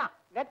ரொம்ப சகஜம்.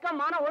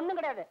 வெக்கமான ஒண்ணும்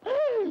கிடையாது.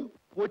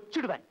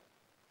 ஒச்சிடுவேன்.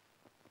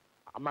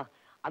 அம்மா,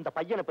 அந்த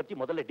பையனை பத்தி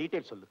முதல்ல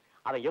டீடைல் சொல்லு.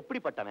 அவன்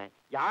எப்படிப்பட்டவன்,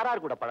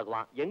 யாரார் கூட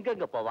பழகுவான்,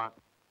 எங்கெங்க போவான்?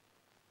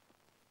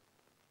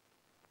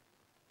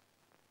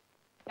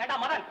 கேட்டா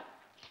மதன்,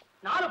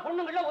 4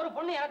 பொண்ணுங்கள்ல ஒரு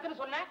பொண்ணு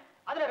எனக்குன்னு சொன்னேன்.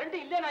 அதுல 2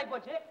 இல்லேன்னு ஆயி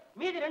போச்சு.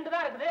 மீதி 2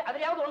 தான் இருக்குது.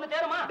 அதுலயாவது ஒண்ணு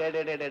தேருமா?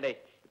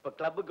 இப்ப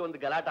கிளப்புக்கு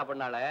வந்து கலாட்டா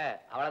பண்ணால,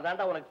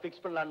 அவளதான்டா உனக்கு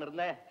பிக்ஸ் பண்ணலான்னு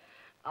இருந்தேன்.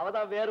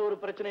 அவதான் வேற ஒரு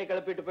பிரச்சனையை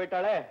கிளப்பிட்டு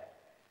போயிட்டாளே.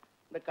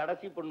 இந்த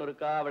கடைசி பொண்ணு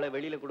இருக்கா, அவளை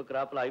வெளியில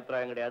கொடுக்கறாப்புல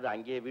அபிப்பிராயம் கிடையாது.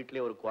 அங்கேயே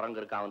வீட்லயே ஒரு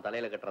குரங்கு இருக்கா, அவன்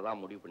தலையில கட்டுறதா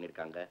முடிவு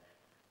பண்ணிருக்காங்க.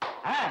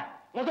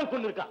 முதல்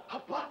பொண்ணு இருக்கா.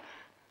 அப்பா,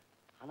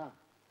 ஆனா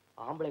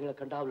ஆம்பளைகளை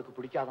கண்டா அவளுக்கு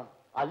பிடிக்காதான்.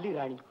 அல்லி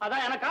ராணி.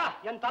 அதான் எனக்கா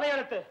என்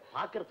தலையெழுத்து.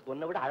 பாக்குறதுக்கு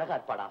ஒன்ன விட அழகா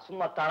இருப்பாடா.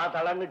 சும்மா தளா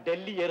தளன்னு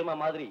டெல்லி எருமை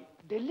மாதிரி.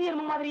 டெல்லி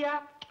எருமை மாதிரியா?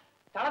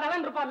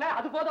 தளதளன்னு இருப்பான்ல,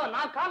 அது போதும்.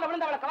 நான் கால்ல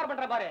விழுந்து அவளை கவர்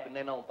பண்ற பாரு.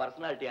 என்ன உன்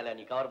பர்சனாலிட்டியால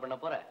நீ கவர் பண்ண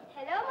போற?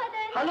 ஹலோ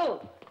மதன். ஹலோ,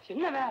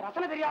 சின்னவே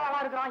ரசனை தெரியாத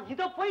ஆளா இருக்கிறான்.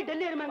 இத போய்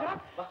டெல்லி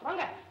எருமைங்கிறான்.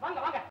 வாங்க வாங்க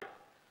வாங்க.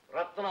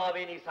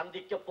 ரத்னாவை நீ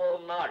சந்திக்க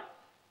போகும் நாள்,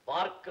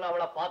 பார்க்கல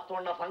அவளை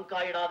பார்த்தோன்னா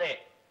பங்காயிடாதே.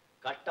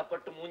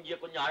 கஷ்டப்பட்டு மூஞ்சிய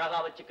கொஞ்சம் அழகா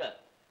வச்சுக்க.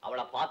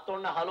 அவளை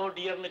பார்த்தோன்னா ஹலோ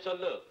டியர்னு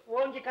சொல்லு.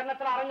 ஓங்கி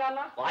கன்னத்துல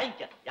அரங்கானா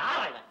வாங்கிக்க.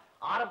 யாரா இவன்?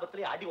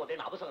 ஆரம்பத்திலே அடி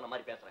உதேன்னு அவசரம்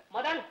மாதிரி பேசுறேன்.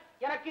 மதன்,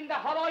 எனக்கு இந்த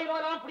ஹலோ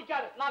இவரெல்லாம்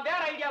பிடிக்காது. நான் வேற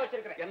ஐடியா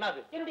வச்சிருக்கேன்.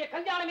 என்னது? என்னுடைய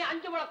கல்யாணமே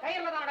 5 முழம்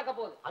கயிறுல தான் நடக்க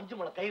போகுது. 5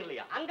 முழம்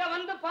கயிறுலையா? அங்க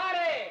வந்து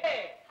பாரு.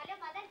 ஹலோ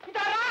மதன்.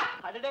 இதாரா?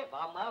 அடடே,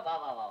 வாமா வா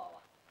வா வா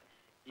வா.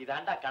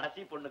 இதாண்டா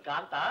கடைசி பொண்ணு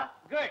காந்தா.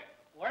 குட்.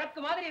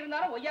 உழக்கு மாதிரி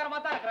இருந்தாலும் ஒய்யாரமா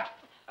தான் இருக்கிறா.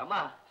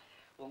 அம்மா,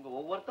 உங்க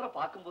ஒவ்வொருத்தரை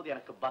பார்க்கும்போது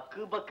எனக்கு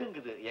பக்கு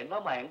பக்குங்குது.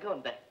 என்னம்மா, எங்க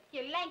வந்த?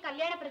 எல்லாம் என்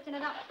கல்யாண பிரச்சனை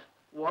தான்.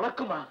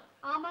 உனக்குமா?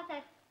 ஆமா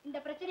சார், இந்த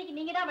பிரச்சனைக்கு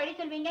நீங்க தான் வழி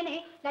சொல்வீங்கன்னு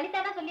லலிதா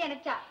தான் சொல்லி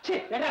அனுப்பிச்சா. சீ,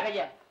 வெடா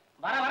கையா.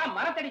 வர வர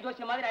மரத்தடி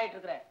ஜோசிய மாதிரி ஆயிட்டு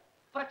இருக்கிற.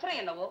 பிரச்சனை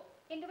என்னவோ?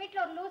 எங்க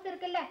வீட்டுல ஒரு லூஸ்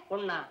இருக்குல்ல,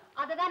 பொண்ணா?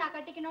 அததான் நான்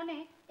கட்டிக்கணும்னு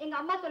எங்க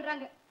அம்மா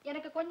சொல்றாங்க.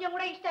 எனக்கு கொஞ்சம்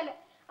கூட இஷ்டம் இல்ல.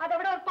 அதை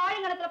விட ஒரு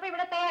பாழுங்கணத்துல போய்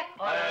விட தயார்.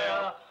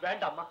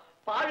 வேண்டாம்மா,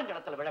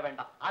 பாழுங்கணத்துல விட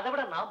வேண்டாம். அதை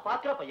விட நான்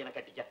பாக்குற பையனை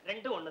கட்டிக்க.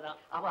 2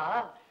 ஒண்ணுதான். அவா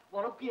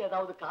உனக்கு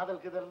ஏதாவது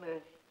காதல் குதல்னு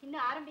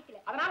இன்னும் ஆரம்பிக்கல.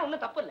 அதனால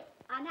ஒண்ணும் தப்பு இல்ல.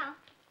 ஆனா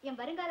என்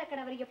வருங்கால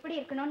கணவர் எப்படி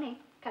இருக்கணும்னு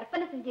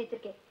கற்பனை செஞ்சு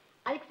வச்சிருக்கேன்.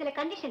 அதுக்கு சில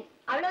கண்டிஷன்,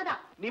 அவ்வளவுதான்.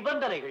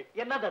 நிபந்தனைகள்.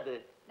 என்னது அது?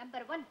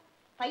 நம்பர் 1,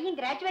 பையன்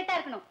கிராஜுவேட்டா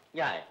இருக்கணும்.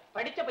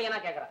 படிச்ச பையனா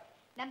கேக்குறான்.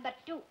 நம்பர்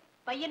 2,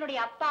 பையனுடைய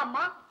அப்பா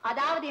அம்மா,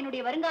 அதாவது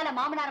என்னுடைய வருங்கால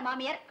மாமனார்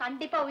மாமியார்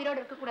கண்டிப்பா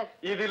உயிரோடு இருக்க கூடாது.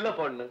 இது இல்ல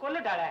பொண்ணு.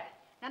 கொல்லுட்டாளே.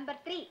 நம்பர்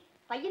 3,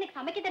 பையனுக்கு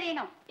சமைக்க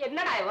தெரியணும்.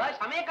 என்னடா இவ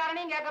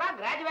சமயக்காரனையும் கேக்குறா,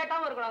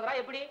 கிராஜுவேட்டாவும் இருக்கணும்ங்கறா.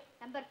 எப்படி?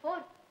 நம்பர்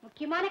 4,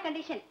 முக்கியமான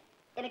கண்டிஷன்,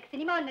 எனக்கு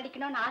சினிமாவில்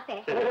நடிக்கணும்னு ஆசை.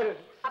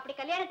 அப்படி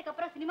கல்யாணத்துக்கு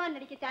அப்புறம் சினிமாவில்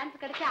நடிக்க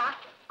சான்ஸ் கிடைச்சா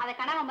அதை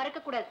கனவை மறக்க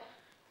கூடாது.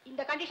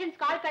 இந்த கண்டிஷன்ஸ்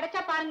கால்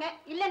கிடைச்சா பாருங்க,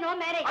 இல்ல நோ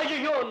மேரேஜ்.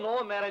 ஐயோ, நோ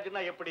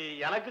மேரேஜ்னா எப்படி?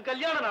 எனக்கு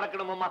கல்யாணம்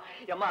நடக்கணுமாமா.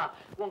 ஏமா,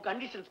 உன்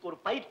கண்டிஷன்ஸ்க்கு ஒரு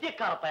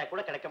பைத்தியக்கார பைய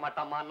கூட கிடைக்க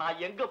மாட்டாமா.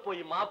 நான் எங்க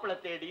போய் மாப்பிள்ளை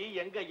தேடி,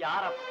 எங்க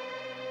யார?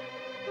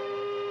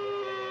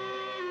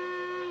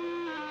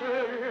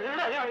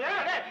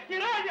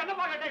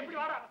 என்னப்பா கேட்ட இப்படி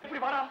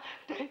வாடா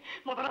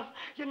முதல்ல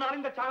என்னால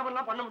இந்த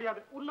சாகமெல்லாம் பண்ண முடியாது.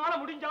 உன்னால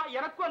முடிஞ்சா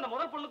எனக்கும் அந்த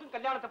முதல் பொண்ணுக்கும்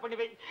கல்யாணத்தை பண்ணி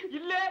வை.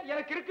 இல்ல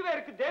எனக்கு இருக்கவே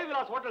இருக்கு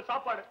தேவிலாஸ் ஹோட்டல்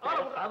சாப்பாடு.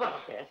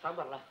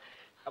 சாம்பார்ல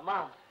அம்மா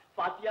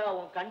பாத்தியா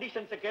உன்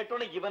கண்டிஷன்ஸ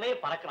கேட்டோன்னு இவனே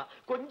பறக்கிறான்.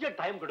 கொஞ்சம்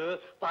டைம் கொடு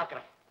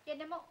பாக்குறேன்.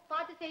 என்னமோ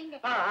பார்த்து செய்யுங்க.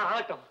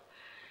 ஆகட்டும்.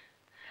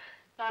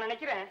 நான்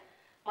நினைக்கிறேன்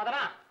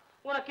மதனா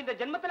உனக்கு இந்த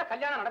ஜென்மத்துல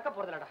கல்யாணம் நடக்க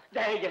போறதுலடா.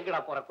 டேய் எங்கடா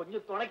போற?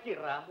 கொஞ்சம்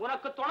துணைக்கிடுறா.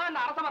 உனக்கு துணை இந்த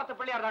அரச மரத்து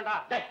பிள்ளையார் தான்டா.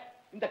 டேய்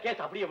இந்த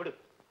கேஸ் அப்படியே விடு.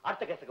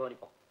 அடுத்த கேஸ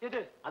கவனிப்போம். இது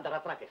அந்த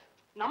ரத்னா கேஸ்.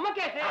 நம்ம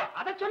கேஸ்.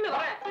 அத சொல்லு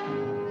வரேன்.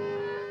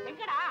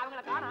 எங்கடா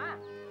அவங்கள காணோம்?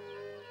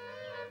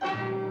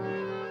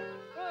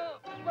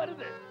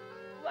 வருது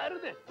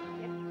வருது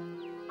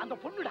அந்த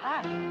பொண்ணுடா.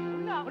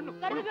 பொண்ணு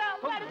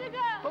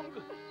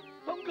தொங்கு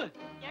தொங்கு.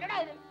 என்னடா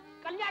இது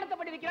கல்யாணத்தை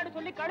பண்ணி வைக்கிறான்னு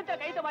சொல்லி கழுத்தை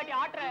கைத்த மாட்டி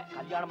ஆட்டுற.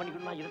 கல்யாணம்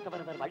பண்ணிக்கணும்னா இருக்க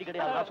வேற வழி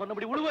கிடையாது. நான்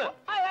சொன்னபடி உழுவு.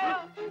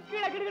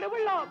 கீழே கிடுகிட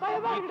விழலாம்.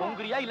 பயமா நீ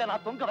தொங்குறியா இல்ல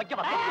நான் தொங்க வைக்க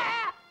வா.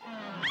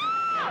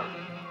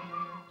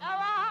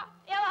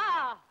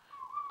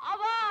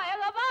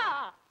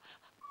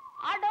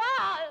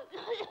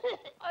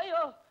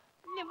 ஐயோ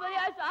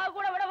நிம்மதியா சாக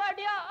கூட விட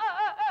மாட்டியா?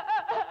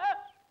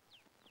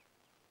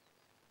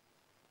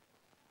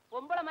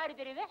 பொம்பளை மாதிரி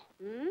தெரியுது.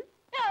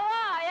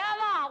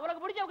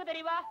 உனக்கு பிடிச்சவங்க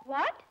தெரியுமா?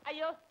 வாட்?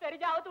 ஐயோ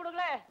தெரிஞ்சா அவுத்து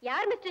விடுங்களே.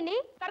 யார் மிஸ்டர் நீ?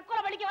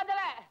 தற்கொலை படிக்க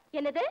வந்தவ.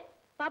 என்னது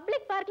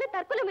பப்ளிக் பார்க்ல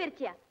தற்கொலை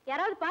முயற்சியா?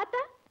 யாராவது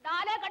பார்த்தா?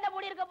 நானே கண்ட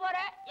மூடி இருக்க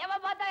போறேன்.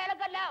 எவன் பார்த்தா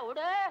எனக்கு இல்ல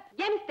விடு.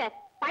 ஏன் மிஸ்டர்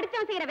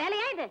படிச்சவன் செய்யற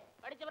வேலையா இது?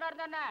 படிச்சவரா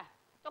இருந்தா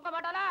தொங்க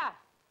மாட்டானா?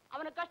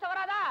 அவனுக்கு கஷ்டம்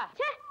வராதா?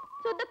 ச்சே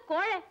சுத்த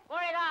கோழை.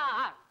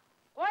 கோழைதான்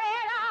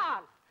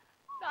கோழைதான்.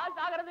 நான்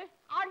சாகிறது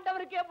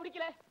ஆண்டவருக்கே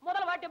பிடிக்கல.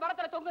 முதல் வாட்டி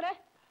மரத்துல தொங்குனேன்.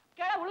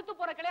 கிளை உளுத்து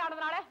போற கிளை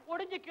ஆனதுனால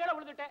ஒடிஞ்சு கீழே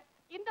விழுந்துட்டேன்.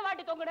 இந்த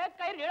வாட்டி தொங்குன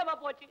கயிறு நீளமா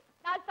போச்சு.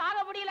 நான் சாக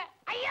முடியல.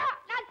 ஐயோ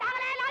நான்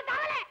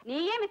சாகல. நீ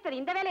ஏன் மிஸ்டர்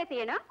இந்த வேலையை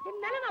செய்யணும்?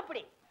 என்னால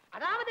அப்படி.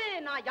 அதாவது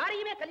நான்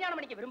யாரையுமே கல்யாணம்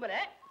பண்ணிக்க விரும்பல.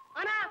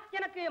 ஆனா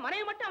எனக்கு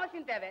மனைவி மட்டும்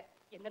அவசியம் தேவை.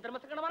 என்ன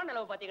தர்மசங்கடமான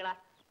நிலவு பாத்தீங்களா?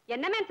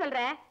 என்னமே சொல்ற?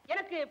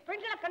 எனக்கு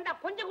பெண்களை கண்டா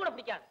கொஞ்சம் கூட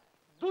பிடிக்காது.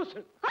 தூசு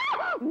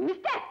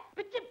மிஸ்டர்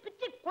பிச்சு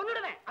பிச்சு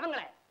கொன்னுடுவேன்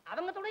அவங்கள.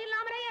 அவங்க துணை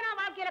இல்லாமலே நான்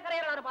வாழ்க்கையில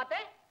கரையறாரு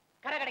பார்த்தேன்.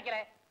 கரை கிடைக்கல.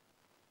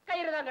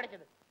 கயிறு தான்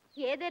கிடைச்சது.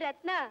 ஏது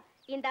ரத்னா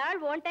இந்த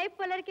ஆள் ஓன் டைப்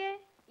போல இருக்கே.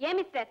 ஏன்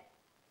மிஸ்டர்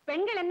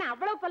பெண்கள் என்ன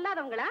அவ்வளவு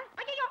பொல்லாதவங்களா?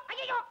 ஐயோ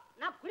ஐயோ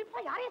நான் குறிப்பா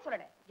யாரையும்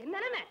சொல்லல.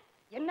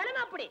 என்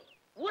நிலைமை அப்படி.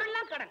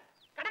 ஊரெல்லாம் கடன்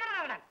கடன்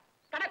கடன்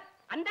கடன்.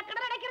 அந்த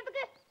கடன்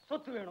அடைக்கிறதுக்கு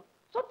சொத்து வேணும்.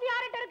 சொத்து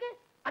யார்கிட்ட இருக்கு?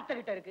 அத்தை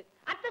கிட்ட இருக்கு.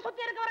 அத்தை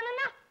சொத்து எனக்கு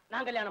வரணும்னா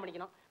நான் கல்யாணம்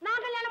பண்ணிக்கணும்.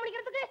 நான் கல்யாணம்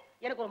பண்ணிக்கிறதுக்கு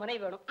எனக்கு ஒரு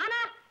மனைவி வேணும். ஆனா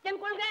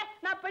என் கொள்கை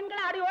நான்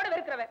பெண்களை அடியோட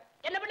வெறுக்கிறவன்.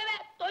 என்ன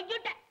பண்ணுவேன்?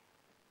 தொங்கிட்டேன்.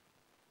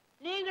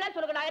 நீங்களே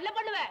சொல்லுங்க நான் என்ன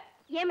பண்ணுவேன்?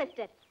 ஏன்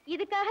மிஸ்டர்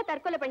இதுக்காக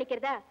தற்கொலை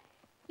பண்ணிக்கிறதா?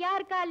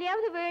 யார்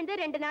காலையாவது விழுந்து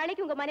 2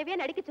 நாளைக்கு உங்க மனைவியா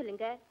நடிக்க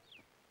சொல்லுங்க.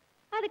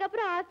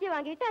 அதுக்கப்புறம் ஆசையை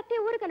வாங்கிட்டு அத்தையை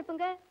ஊருக்கு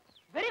அனுப்புங்க.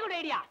 Very good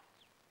idea.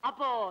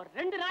 அப்போ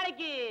 2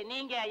 நாளைக்கு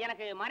நீங்க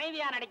எனக்கு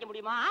மனைவியா நடிக்க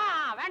முடியுமா?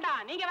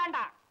 வேண்டாம் நீங்க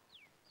வேண்டாம்.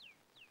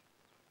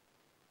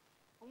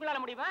 உங்களால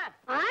முடியுமா?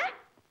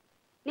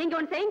 நீங்க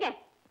ஒண்ணு செய்யுங்க.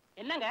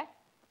 என்னங்க?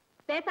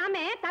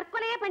 பேசாம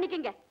தற்கொலையே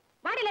பண்ணிக்கங்க.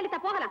 வாடி லலிதா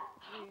போகலாம்.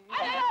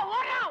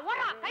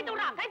 ஓடுறா கைத்த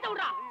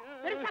விடுறா.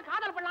 பெருசா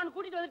காதல் பண்ணலாம்னு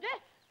கூட்டிட்டு வந்துட்டு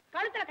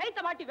கழுத்துல கைத்த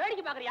மாட்டி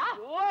வேடிக்கை பாக்குறியா?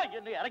 ஓ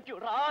என்ன இறக்கி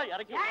விடுறா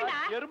இறக்கி.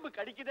 எறும்பு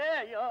கடிக்குதே.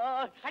 ஐயோ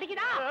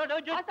கடிக்குதா?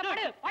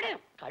 படு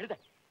கழுத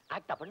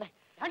ஆக்டா பண்ண.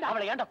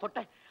 அவளை ஏன்டா தொட்ட?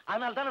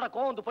 அதனால தான் நான்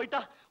கோவம் வந்து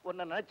போயிட்டா.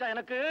 உன்னை நினைச்சா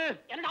எனக்கு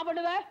என்னடா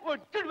பண்ணுவேன்?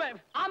 ஒட்டிடுவேன்.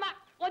 ஆமா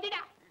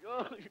ஒட்டிடா.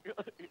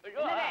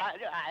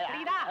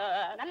 கடிக்குதா?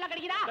 நல்லா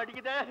கடிக்குதா?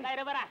 கடிக்குதே.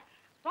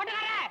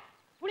 தோட்டக்கார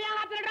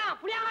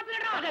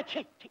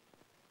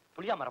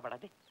புளியா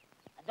மரப்படாது.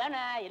 அதானே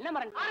என்ன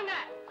மரம் பாருங்க.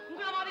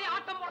 உங்கள மாதிரி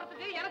ஆட்டம்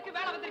போடுறதுக்கு எனக்கு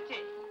வேலை வந்துருச்சு.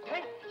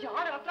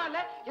 யாரு ரத்னால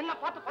என்ன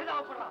பார்த்து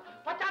பரிதாபப்படுறான்,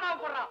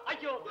 பச்சாதாபப்படுறான்.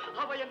 ஐயோ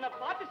அவ என்ன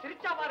பார்த்து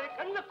சிரிச்சா பாரு.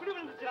 கண்ண குடி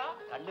விழுந்துச்சா?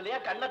 கண்ணுலயா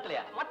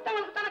கண்ணத்துலயா?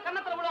 மத்தவங்களுக்கு தானே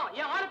கண்ணத்துல விடும்.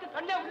 என் ஆளுக்கு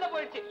கண்ணே உள்ள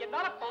போயிடுச்சு.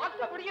 என்னால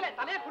பார்க்க முடியல.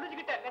 தலைய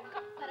குடிச்சுக்கிட்டேன்.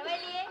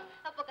 பரவாயில்லையே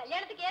அப்ப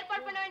கல்யாணத்துக்கு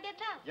ஏற்பாடு பண்ண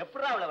வேண்டியதுதான்.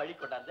 எப்படா அவளை வழி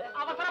கொண்டாந்து?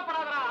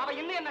 அவசரப்படாதா. அவ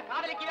இன்னும் என்ன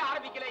காதலிக்கவே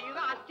ஆரம்பிக்கல.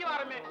 இதுதான்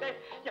அஸ்திவாரமே.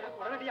 எனக்கு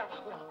உடனடியா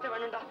ஒரு அத்தை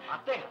வேணும்டா.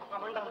 அத்தை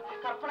ஆமாண்டா.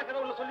 கற்பனை கதை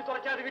ஒண்ணு சொல்லி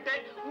தொலைச்சாதுகிட்டே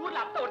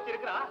ஊர்ல அத்தை ஒருத்தி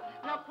இருக்கிறா.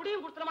 நான்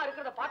குடியும் குடுத்தனமா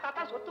இருக்கிறத பார்த்தா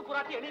தான் சொத்து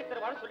புறாத்தி எழுதி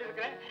தருவான்னு சொல்லி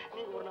இருக்கிறேன்.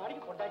 நீங்க ஒரு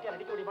நாளைக்கு பொண்டாட்டியா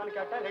நடிக்க முடியுமான்னு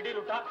கேட்டா ரெடி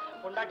விட்டா.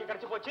 பொண்டாட்டி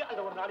கிடைச்சு போச்சு.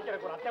 அந்த ஒரு நாளைக்கு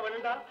எனக்கு ஒரு அத்தை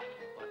வேணும்டா.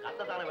 உனக்கு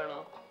அத்தை தானே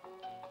வேணும்.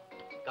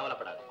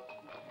 கவலைப்படாது.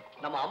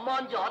 நம்ம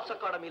அம்மாஞ்சி ஆர்ட்ஸ்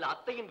அகாடமியில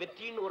அத்தையின்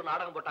வெற்றின்னு ஒரு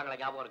நாடகம் போட்டாங்களா,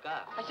 ஞாபகம் இருக்கா?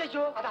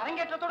 ஐயோ அது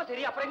அரங்கேற்றத்தோட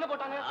சரி. அப்புறம் எங்க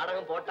போட்டாங்க?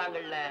 நாடகம்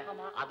போட்டாங்கல்ல,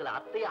 அதுல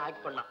அத்தைய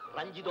ஆக்ட் பண்ணா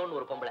ரஞ்சிதோன்னு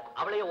ஒரு பொம்பளை.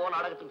 அவளையே ஓ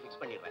நாடகத்துக்கு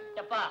ஃபிக்ஸ் பண்ணிடுறேன்.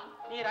 எப்பா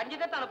நீ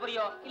ரஞ்சிதத்தை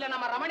அனுப்புறியோ இல்ல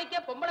நம்ம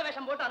ரமணிக்கே பொம்பளை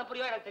வேஷம் போட்டு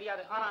அனுப்புறியோ எனக்கு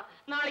தெரியாது. ஆனா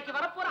நாளைக்கு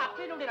வரப்போற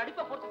அத்தையினுடைய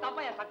நடிப்பை பொறுத்து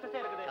தாப்பா என்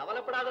சக்சஸே இருக்குது.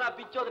 கவலைப்படாதடா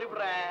பிச்சோதரி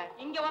விடுற.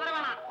 இங்க வர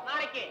வேணாம்.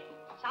 நாளைக்கு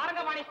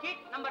சாரங்கபாணி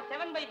ஸ்ட்ரீட் நம்பர்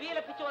 7/B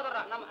ல பிச்சு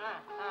வதறோம். நம்ம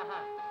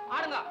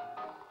ஆடுங்க.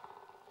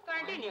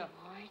 கண்டினியூ.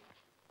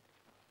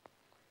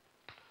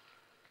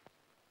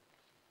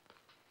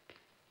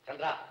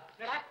 சந்திரா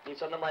நீ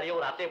சொன்ன மாதிரியே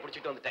ஒரு அத்தையை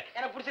பிடிச்சிட்டு வந்துட்டேன்.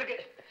 எனக்கு பிடிச்சிருக்கு.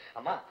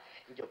 அம்மா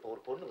இங்க இப்ப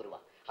ஒரு பொண்ணு வருவா.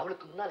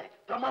 அவளுக்கு முன்னால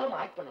பிரமாதமா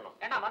ஆக்ட் பண்ணணும்.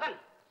 ஏண்டா மதன்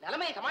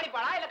நிலைமையை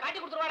சமாளிப்பாளா இல்ல காட்டி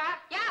கொடுத்துருவாடா?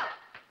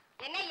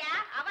 என்னையா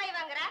அவாய்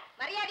வாங்குற?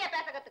 மரியாதையா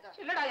பேச கத்துக்கோ.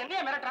 இல்லடா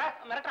என்னைய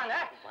மிரட்டுறாங்க.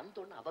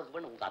 வந்தோன்னு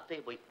அவகவன் உங்க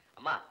அத்தையை போய்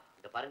அம்மா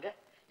இத பாருங்க,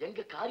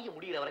 எங்க காரியம்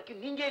முடிகிற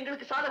வரைக்கும் நீங்க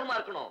எங்களுக்கு சாதகமா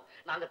இருக்கணும்.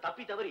 நாங்க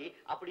தப்பி தவறி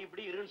அப்படி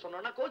இப்படி இருன்னு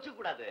சொன்னோம்னா கோச்சுக்க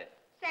கூடாது.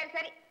 சரி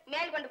சரி,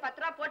 மேல் கொண்டு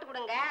 10 ரூபா போட்டு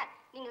கொடுங்க.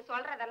 நீங்க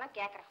சொல்றதெல்லாம்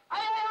கேக்குறேன்.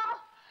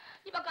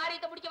 இப்ப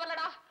காரியத்தை முடிக்க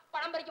வரலடா.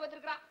 பணம் பறிக்க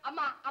வச்சிருக்கான்.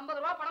 அம்மா 50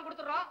 ரூபா பணம்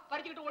கொடுத்துறோம்,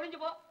 பறிச்சுக்கிட்டு ஒளிஞ்சு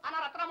போ. ஆனா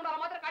ரத்னாமுடால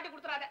மாத்திரம் காட்டி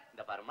கொடுத்துறாத.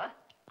 இந்த பாருமா,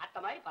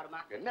 அத்த மாதிரி பாருமா.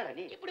 என்னடா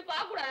நீ இப்படி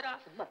பார்க்க கூடாதுடா.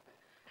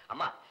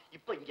 அம்மா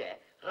இப்ப இங்க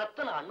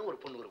ரத்தனான்னு ஒரு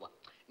பொண்ணு வருவான்.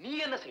 நீ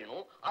என்ன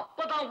செய்யணும்,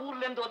 அப்பதான்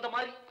ஊர்ல இருந்து வந்த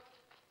மாதிரி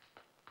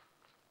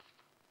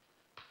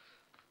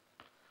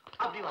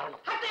அப்படி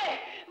வரணும். அத்தே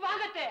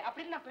வாங்கத்தே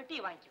அப்படின்னு நான்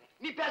பெட்டியை வாங்கிக்குவேன்.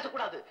 நீ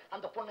பேசக்கூடாது,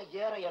 அந்த பொண்ணை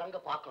ஏற இறங்க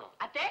பார்க்கணும்.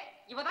 அத்தே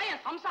இவதான்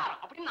என்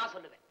சம்சாரம் அப்படின்னு நான்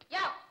சொல்லுவேன்.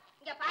 யோ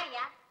இங்க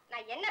பாருயா,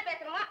 நான் என்ன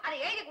பேசணுமோ அதை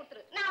எழுதி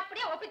கொடுத்துரு, நான்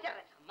அப்படியே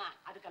ஒப்பிச்சிடுறேன். அம்மா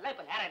அதுக்கெல்லாம்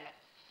இப்ப நேரம் இல்ல.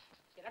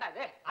 என்னடா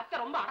இது, அத்தை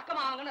ரொம்ப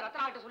அடக்கமாவாங்கன்னு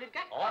ரத்னா கிட்ட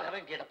சொல்லிருக்கேன். ஆகவே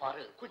கேட்ட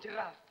பாரு.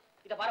 குச்சிரா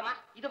இத பாருமா,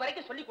 இது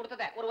வரைக்கும் சொல்லி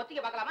கொடுத்தத ஒரு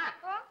ஒத்திகை பார்க்கலாமா?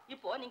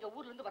 இப்போ நீங்க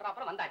ஊர்ல இருந்து வர்ற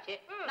அப்புறம் வந்தாச்சு,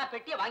 நான்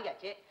பெட்டியை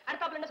வாங்கியாச்சு.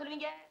 அடுத்தாப்புல என்ன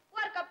சொல்லுவீங்க?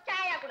 ஒரு கப்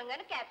சாயா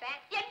கொடுங்கன்னு கேட்பேன்.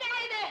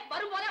 என்ன இது,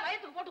 வரும்போதே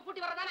வயத்துக்கு போட்டு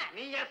கூட்டி வரதானே?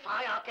 நீ ஏன்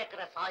சாயா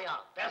கேட்கிற? சாயா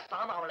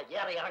பேசாம அவளை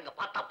ஏற இறங்க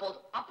பார்த்தா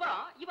போதும்.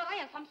 அப்புறம்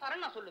இவதான் என்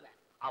சம்சாரம் நான் சொல்லுவேன்.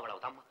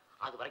 அவ்வளவுதான்,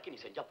 அது வரைக்கும் நீ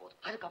செஞ்சா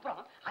போதும். அதுக்கப்புறம்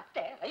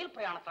அத்தை ரயில்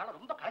பிரயாணத்தால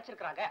ரொம்ப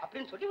களைச்சிருக்காங்க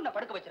அப்படின்னு சொல்லி உன்னை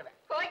படுக்க வச்சிருவேன்.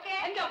 ஓகே,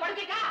 எங்க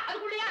படுக்கா?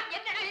 அதுக்குள்ளயா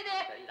என்ன இது?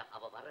 சரிடா,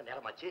 அவ வர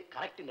நேரமாச்சு,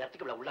 கரெக்ட்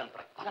நேரத்துக்கு இவளை உள்ள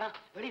அனுப்புறேன். அதான்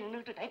வெளிய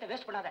நின்னுட்டு டைத்தை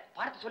வேஸ்ட் பண்ணாத,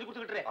 பாடத்தை சொல்லி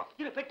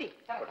கொடுத்துக்கிட்டு இரு. பெட்டி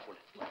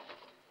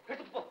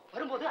எடுத்துட்டு போ,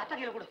 வரும்போது அத்தை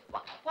கையில கொடு. வா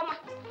போமா.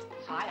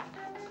 சாயா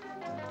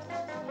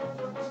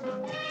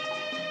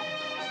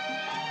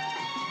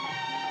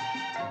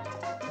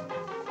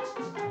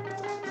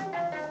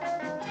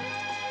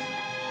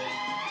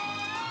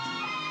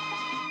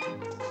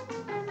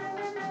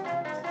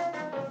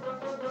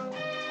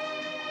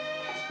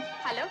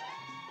ஹலோ.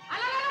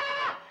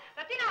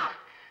 ரத்தினா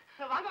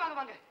வாங்க வாங்க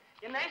வாங்க.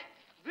 என்ன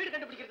வீடு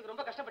கண்டுபிடிக்கிறதுக்கு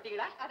ரொம்ப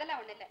கஷ்டப்பட்டீங்களா? அதெல்லாம்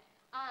ஒண்ணு இல்ல.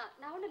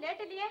 நான் ஒண்ணு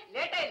லேட் இல்லையே.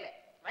 லேட்டா இல்ல,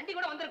 வண்டி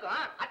கூட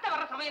வந்திருக்கோம். அத்தை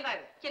வர சமயம் தான்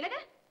இது. என்னது,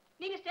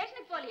 நீங்க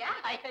ஸ்டேஷனுக்கு போலியா?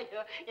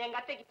 ஐயோ எங்க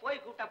அத்தைக்கு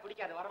போய் கூப்பிட்டா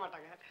பிடிக்காது, வர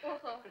மாட்டாங்க.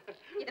 ஓஹோ,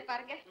 இத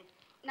பாருங்க,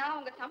 நான்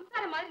உங்க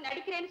சம்சாரம் மாதிரி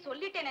நடிக்கிறேன்னு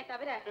சொல்லிட்டேனே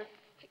தவிர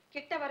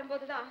கிட்ட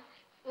வரும்போதுதான்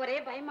ஒரே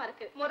பயமா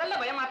இருக்கு. முதல்ல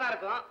பயமா தான்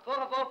இருக்கும், போக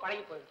போக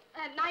பழகி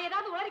போயிடும். நான்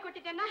ஏதாவது உளறி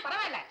கொட்டிட்டேன்னா?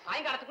 பரவாயில்ல,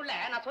 சாயங்காலத்துக்குள்ள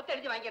நான் சொத்தை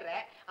எழுதி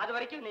வாங்கிடுறேன். அது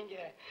வரைக்கும் நீங்க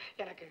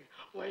எனக்கு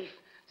ஒய்ஃப்.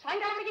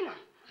 சாயங்காலம் வரைக்கும்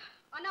தான்.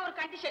 ஆனா ஒரு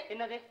கண்டிஷன்.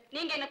 என்னது?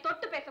 நீங்க என்ன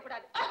தொட்டு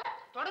பேசக்கூடாது.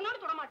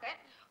 தொடனோடு தொட மாட்டேன்.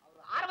 ஒரு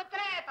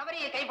ஆர்வத்துல தவறி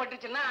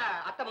கைப்பட்டுச்சுன்னா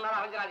அத்தை முன்னால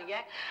அரைஞ்சிடாதீங்க.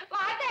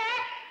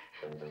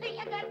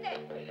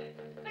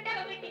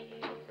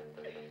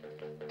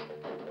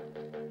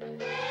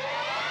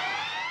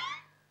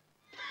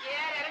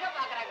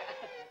 பாக்குறாங்க.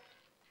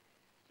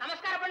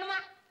 நமஸ்காரம் பண்ணுமா?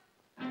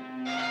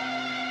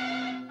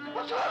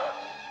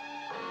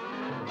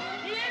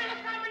 நீ ஏன்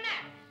நமஸ்காரம் பண்ண?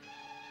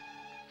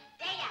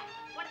 ஏய்யா,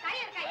 உனக்கு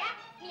அறிவு இருக்காயா?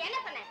 நீ என்ன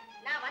சொன்ன?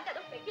 நான்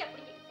வந்ததும் பெட்டியை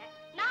புடிங்கிட்டேன்.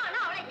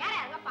 நானும் அவளை ஏற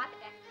இறங்க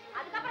பாத்துட்டேன்.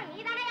 அதுக்கப்புறம் நீ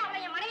தானே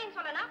அவளை என் மனைவின்னு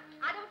சொல்லணும்.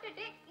 அதை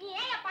விட்டுட்டு நீ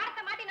ஏன்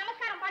பாடத்தை மாத்தி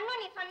நமஸ்காரம்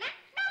பண்ணுன்னு நீ சொன்ன,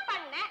 நான்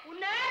பண்ணேன்.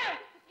 உன்னை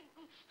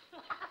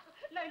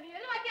நீ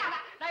எதிர்பார்த்தியா?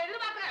 நான்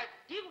எதிர்பார்க்கிறேன்.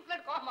 டீ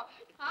குட்லட் கோபமா.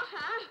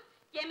 ஆஹா,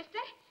 ஏன்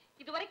மிஸ்டர்,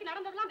 இது வரைக்கும்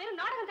நடந்ததெல்லாம்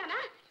வெறும் நாடகம் தானா?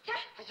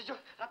 அச்சச்சோ,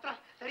 ரத்னா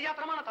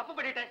தெரியாதனமா நான் தப்பு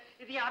பண்ணிட்டேன்.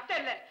 இது என் அத்தை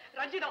இல்ல,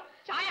 ரஞ்சிதம்.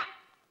 சாயா.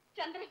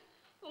 சந்திரன்,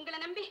 உங்களை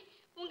நம்பி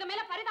உங்க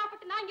மேல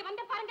பரிதாபப்பட்டு நான் இங்க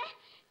வந்தேன் பாருங்க.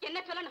 என்ன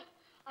சொல்லணும்?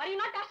 Are you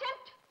not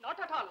ashamed? Not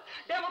at all.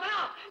 டே மகனா,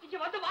 இங்க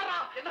வந்து வாடா.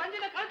 என்ன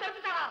ரஞ்சித கழுத்து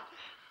எடுத்துட்டாடா.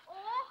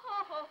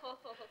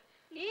 ஓஹோ,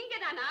 நீங்க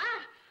தானா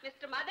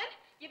மிஸ்டர் மதன்?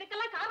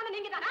 இதுக்கெல்லாம் காரணம்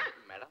நீங்க தானா?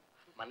 மேடம்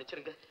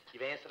மன்னிச்சிருங்க,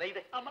 இவன்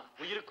சிறைது. ஆமா.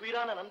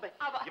 உயிருக்குயிரான நண்பன்.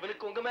 ஆமா.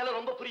 இவனுக்கு உங்க மேல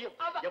ரொம்ப புரியும்.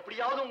 ஆமா.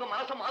 எப்படியாவது உங்க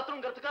மனசை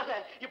மாத்தணுங்கிறதுக்காக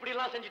இப்படி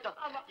எல்லாம் செஞ்சுட்டான்.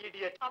 ஆமா.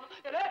 Idiot. ஆமா.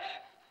 ஏலே,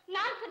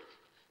 நான்சென்ஸ்.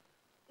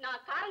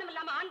 நான் காரணம்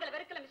இல்லாம ஆண்களை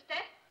வெறுக்கல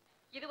மிஸ்டர்.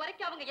 இது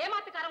வரைக்கும் அவங்க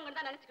ஏமாத்துக்காரங்க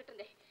தான் நினைச்சுக்கிட்டு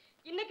இருந்தேன்.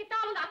 இன்னைக்கு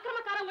தான் அவங்க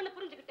அக்கிரமக்காரங்கன்னு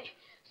புரிஞ்சுக்கிட்டேன்.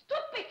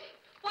 ஸ்டூபிட்.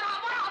 போடா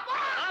போடா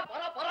போடா.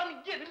 போறா போறா,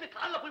 இங்கே நின்னு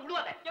கால்ல போய்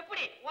விடுவாத.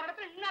 எப்படி ஒரு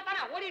இடத்துல நின்னா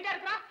தானே ஓடிட்டே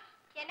இருக்கா?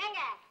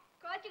 என்னங்க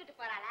கோச்சிக்கிட்டு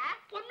போறாளா?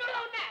 பொண்ணுல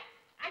உன்ன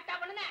ஆக்டா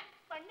பண்ணுன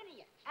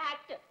பண்ணுனீங்க.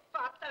 ஆக்ட்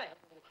பார்த்தவே.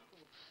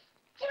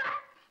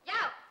 யோ,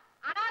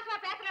 அனாவசியமா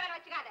பேசுற வேலை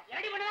வச்சுக்காத.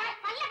 ரெடி பண்ணு.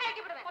 பல்ல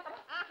கலக்கி விடுவேன்.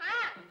 ஆஹா,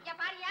 இங்க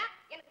பாரியா,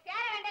 எனக்கு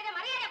சேர வேண்டியதை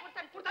மரியாதை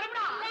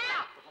கொடுத்தனுப்புடா.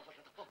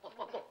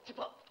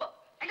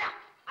 என்ன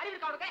அறிவு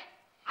இருக்கா உனக்கு?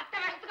 அத்தை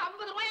வேஷத்துக்கு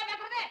 50 ரூபாயா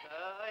பேசுறது?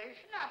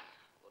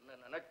 உன்னை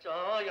நினைச்சா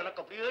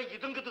எனக்கு அப்படியே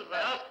இதுங்குது.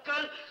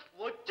 ராஸ்கல்,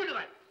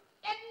 ஒச்சிடுவேன்.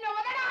 என்ன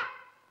உதடா?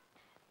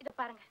 இத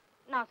பாருங்க,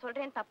 நான்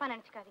சொல்றேன் தப்பா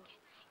நினைச்சுக்காதீங்க.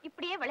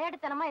 இப்படியே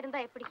விளையாட்டுத்தனமா இருந்தா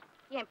எப்படி?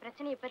 என்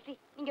பிரச்சனையை பத்தி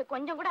நீங்க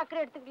கொஞ்சம் கூட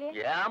அக்கறை எடுத்துக்கலையே.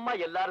 ஏமா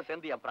எல்லாரும்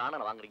சேர்ந்து என்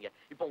பிராணனை வாங்குறீங்க?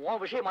 இப்ப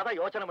உன் விஷயமா தான்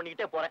யோசனை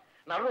பண்ணிக்கிட்டே போறேன்.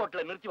 நடு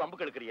ரோட்ல நிறுத்தி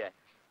வம்புக்கு எடுக்கிறிய.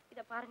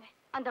 இத பாருங்க,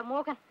 அந்த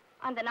மோகன்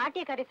அந்த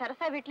நாட்டியக்காரி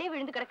சரசா வீட்லயே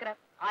விழுந்து கிடக்குறார்.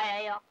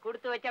 ஐயோ,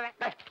 கொடுத்து வச்சவன்.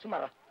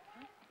 சும்மாரா.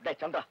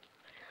 டேய் சந்திரா,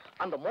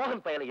 அந்த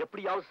மோகன் பயலை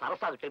எப்படியாவது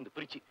சரசா கிட்ட இருந்து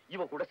பிரிச்சு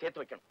இவ கூட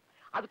சேர்த்து வைக்கணும்.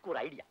 அதுக்கு ஒரு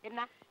ஐடியா.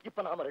 என்ன?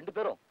 இப்ப நாம 2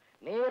 பேரும்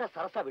நேர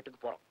சரசா வீட்டுக்கு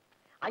போறோம்.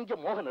 அங்க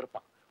மோகன்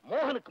இருப்பான்.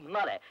 மோகனுக்கு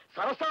முன்னால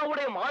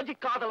சரசாவுடைய மாஜி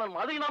காதலன்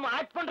மாதிரி நாம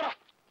ஆக்ட் பண்றோம்.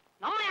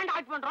 நம்ம ஏன்டா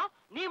ஆக்ட் பண்றோம்?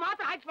 நீ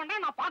மாத்திரம் ஆக்ட் பண்ற,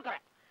 நான்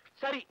பாக்குறேன்.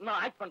 சரி, நான்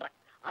ஆக்ட் பண்றேன்.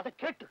 அதை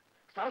கேட்டு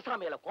சரசா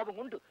மேல கோபம்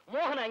கொண்டு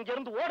மோகன் அங்க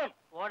இருந்து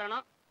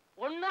ஓடணும்.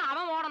 ஒண்ணு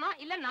அவன் ஓடணும்,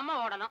 இல்ல நம்ம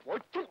ஓடணும்.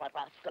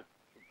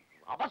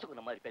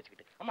 அவசுக்கு மாதிரி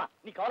பேசிக்கிட்டு. அம்மா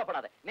நீ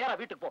கவலைப்படாத, நேரா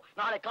வீட்டுக்கு போ.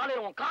 நாளை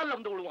காலையில உன் காலில்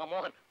வந்து விழுவான்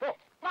மோகன். போ.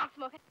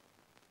 மோகன்.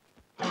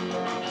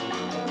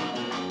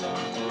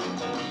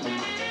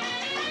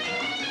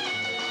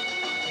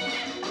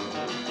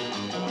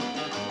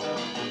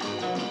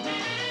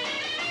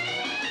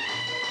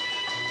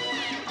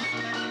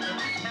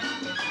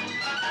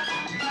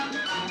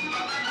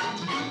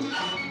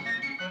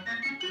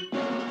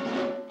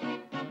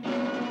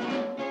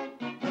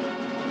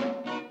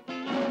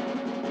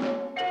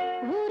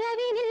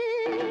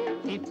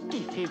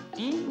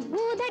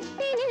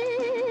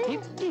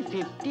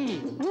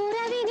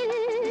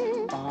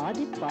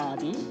 பாதி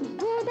பாதி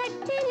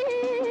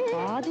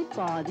பாதி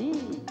பாதி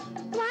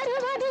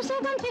வருவது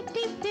சுகம்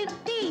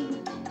 50-50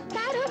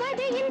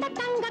 தருவது இந்த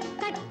தங்க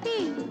கட்டி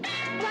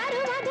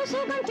வருவது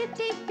சுகம்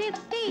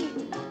 50-50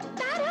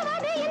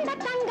 தருவது இந்த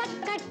தங்க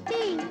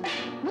கட்டி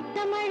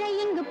முத்தமழை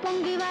இங்கு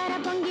பொங்கி வர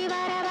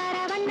வர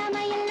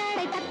வண்ணமயில்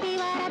நடை தத்தி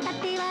வர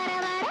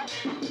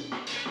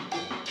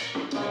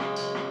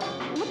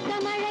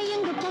முத்தமழை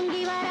இங்கு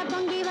பொங்கி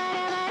வர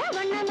வர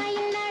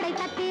வண்ணமயில் நடை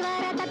தத்தி வர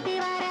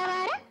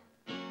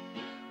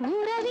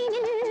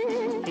உறவினில்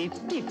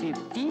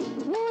 50-50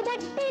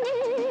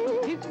 மூதட்டினில்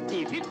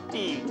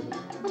 50-50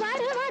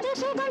 வருவது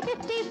சுகம்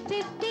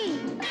 50-50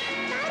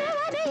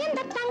 தருவது இந்த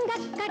தங்க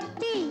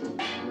கட்டி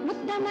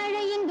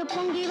முத்தமழை இங்கு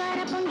பொங்கி வர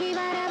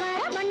வர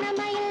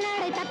வண்ணமயில்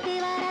நடை தத்தி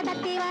வர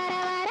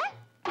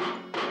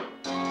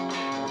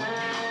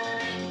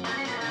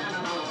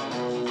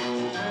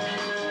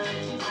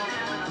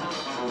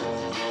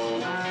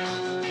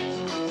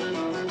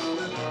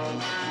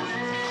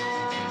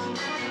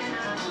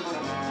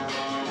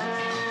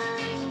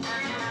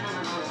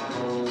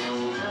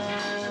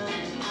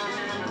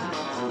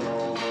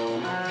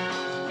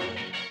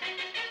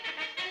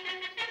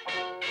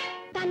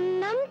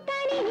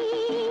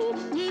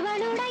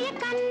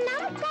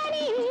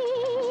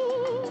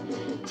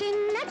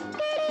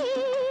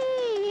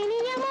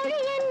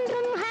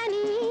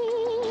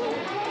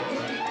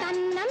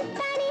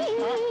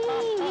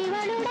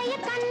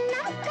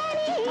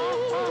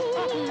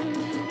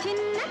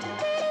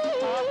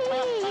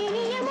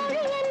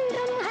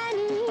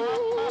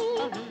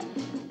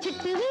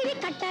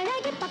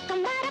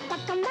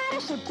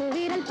சுட்டு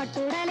வீரல்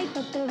பட்டுடலை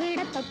தொட்டுவிட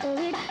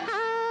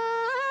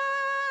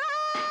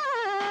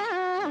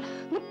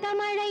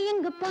முத்தமழை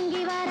இங்கு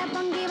பொங்கி வர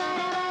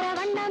வர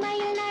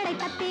வண்ணமயில் நடை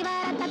தத்தி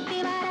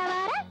வர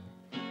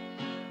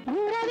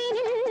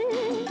உறவினில்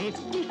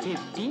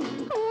 50-50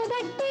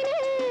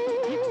 ஊதட்டினில்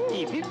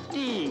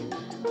 50-50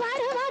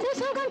 வருவது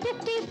சுகம்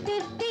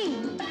 50-50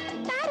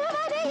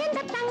 தருவது இந்த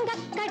தங்க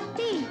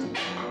கட்டி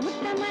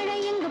முத்தமழை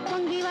இங்கு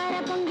பொங்கி வர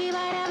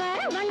வர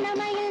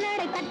வண்ணமயில்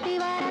நடை தத்தி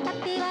வர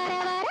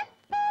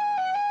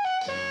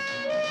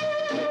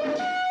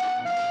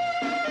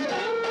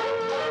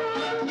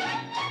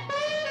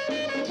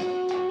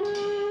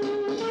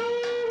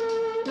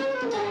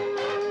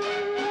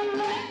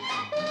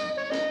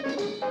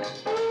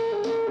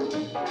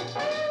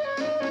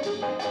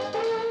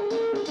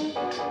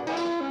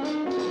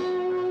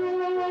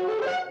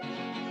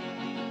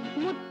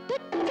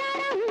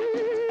முத்துக்கரம்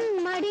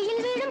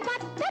மடியில் விழும்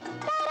 10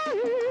 தரம்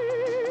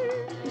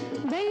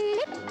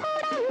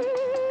வெள்ளிக்குடம்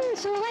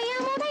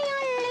சுவையமுதை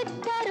அள்ளித்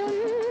தரும்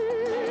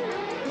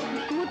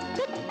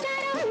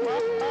முத்துக்கரம்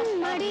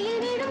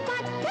மடியில் விழும்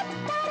 10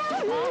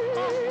 தரம்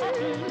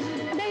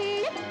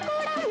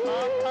வெள்ளிக்குடம்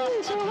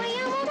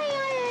சுவையமுதை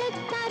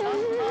அள்ளித்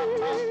தரும்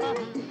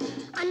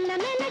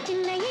அன்னமென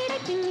சின்ன இடை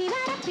பின்னி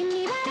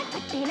வர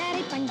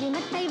கட்டிலறை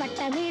பஞ்சினத்தை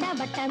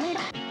வட்டமிட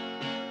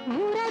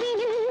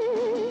உறவினில்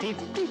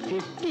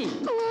 50-50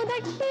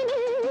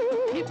 ஊதட்டினில்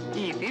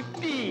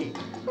 50-50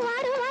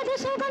 வருவது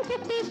சுகம்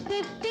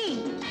 50-50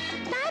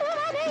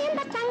 தருவது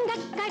இந்த தங்க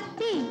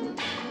கட்டி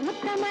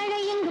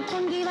முத்தமழை இங்கு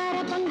பொங்கி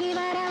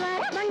வர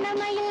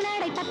வண்ணமயில்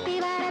நடை தத்தி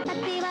வர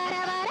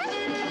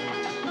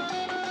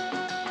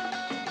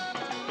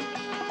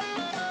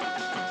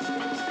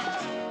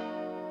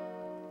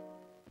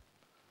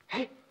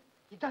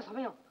இதான்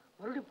சமயம்.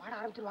 மறுபடியும் பாட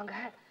ஆரம்பிச்சிருவாங்க.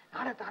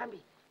 நாடகத்தை ஆரம்பி.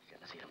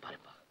 என்ன செய்யணும்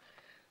பாருப்பா.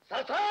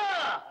 சரசா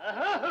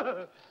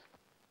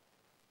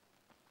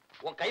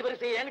உன்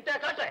கைவரிசையை என்கிட்ட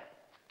காட்ட.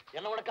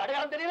 என்ன உனக்கு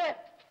அடையாளம் தெரியல?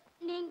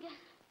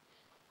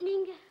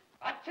 நீங்க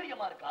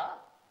ஆச்சரியமா இருக்கா?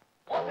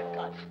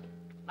 மோசக்காரி,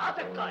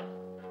 நாசக்காரி,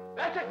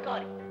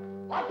 வேஷக்காரி,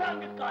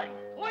 வாசாங்கக்காரி,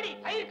 ஓடி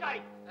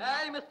தயிர்காரி.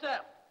 ஏய்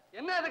மிஸ்டர்,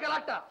 என்ன இது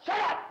கலாட்டா?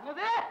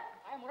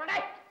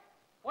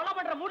 கொலை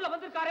பண்ற மூட்ல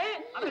வந்திருக்காரு.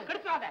 அவரை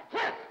கெடுக்காத.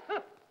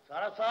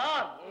 சரசா,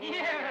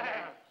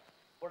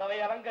 புடவை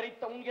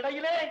அலங்கரித்த உன்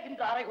இடையிலே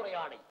இந்த அரைகுறை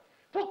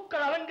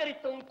பூக்கள்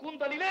அலங்கரித்த உன்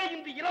கூந்தலிலே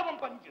இந்த இலவம்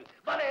பஞ்சு.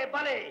 பலே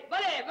பலே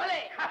பலே பலே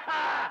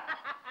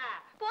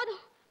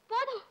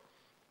போதும்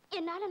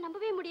என்னால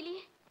நம்பவே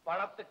முடியலையே.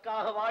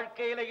 பணத்துக்காக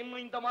வாழ்க்கையில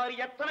இன்னும் இந்த மாதிரி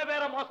எத்தனை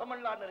பேரை மோசம்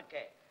பண்ணலான்னு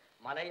இருக்கேன்.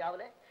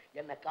 மலையாவில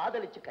என்ன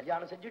காதலிச்சு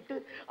கல்யாணம் செஞ்சுட்டு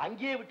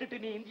அங்கேயே விட்டுட்டு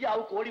நீ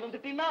இந்தியாவுக்கு ஓடி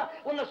வந்துட்டீன்னா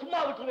உன்னை சும்மா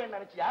விட்டுருவேன்னு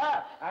நினைச்சியா?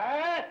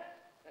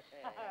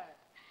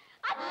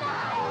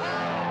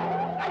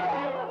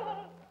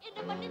 என்ன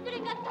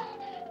மன்னிச்சிடுங்க அத்தா.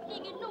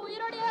 நீங்க இன்னும்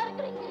உயிரோடயா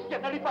இருக்கிறீங்க.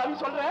 என்னடி பாவி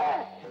சொல்ற?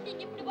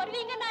 நீங்க இப்படி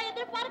வருவீங்க நான்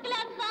எதிர்பார்க்கல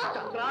அத்தா.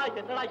 சந்திரா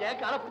என்னடா ஏன்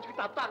காலை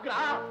பிடிச்சிக்கிட்டு அத்தாக்குறா?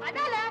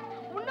 அதால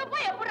உன்ன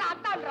போய் எப்படி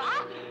அத்தான்றா?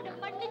 என்ன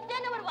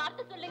மன்னிச்சேன்னு ஒரு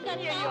வார்த்தை சொல்லுங்க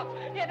அத்தா. ஐயோ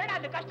என்னடா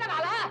அந்த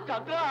கஷ்டனால?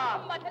 சந்திரா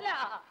முதல்ல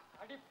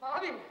அடி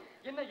பாவி,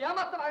 என்ன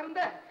ஏமாத்தவா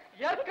இருந்த?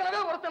 ஏற்கனவே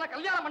ஒருத்தனை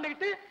கல்யாணம்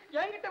பண்ணிக்கிட்டு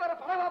என்கிட்ட வர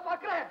பணவா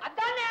பாக்குறேன்.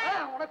 அதானே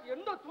உனக்கு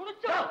என்ன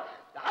துணிச்சா?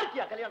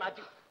 யாருக்கியா கல்யாணம்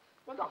ஆச்சு?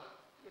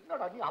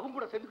 என்னடா நீ அவங்க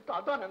கூட சேர்ந்துக்கிட்டு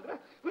அதான்ங்கிற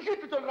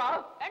விஷயத்தை சொல்றா?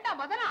 ஏண்டா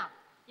முதலா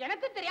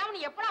எனக்கு தெரியாம நீ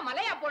எப்படா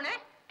மலையா போன?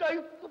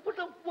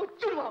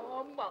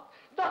 அம்மா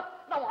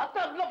நான்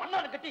அத்தாருல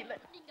மண்ணான கட்டி இல்ல.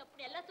 நீங்க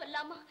அப்படி எல்லாம்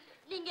சொல்லாமா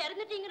நீங்க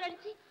இறந்துட்டீங்க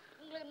நினைச்சு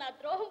உங்களுக்கு நான்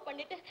துரோகம்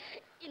பண்ணிட்டு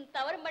இந்த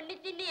தவறு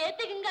மன்னிச்சு நீ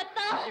ஏத்துக்குங்க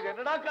அத்தா. இது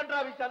என்னடா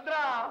கன்றாவி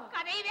சந்திரா?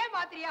 கதையவே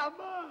பாத்திரியா?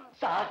 அம்மா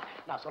சார்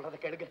நான் சொல்றத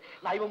கேளுங்க.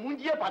 நான் இவன்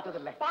மூஞ்சியே பார்த்தது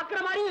இல்ல, பாக்குற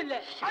மாதிரியும் இல்ல.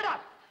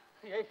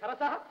 ஏய்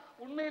சரசா,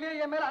 உண்மையிலேயே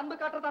என் மேல அன்பு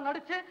காட்டுறதா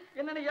நடிச்சு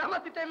என்ன நீ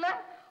ஏமாத்திட்ட இல்ல?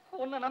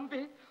 உன்னை நம்பி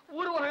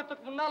ஊர்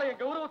உலகத்துக்கு முன்னால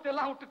என் கௌரவத்தை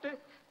எல்லாம் விட்டுட்டு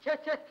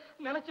சே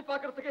நினைச்சு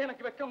பாக்குறதுக்கு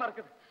எனக்கு வெக்கமா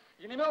இருக்குது.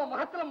 இனிமே உன்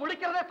முகத்துல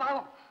முழிக்கிறதே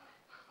பாவம்.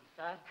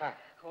 சார்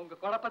உங்க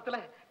குழப்பத்துல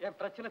என்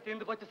பிரச்சனை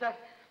தீர்ந்து போச்சு சார்.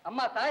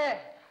 அம்மா தாயே,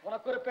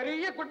 உனக்கு ஒரு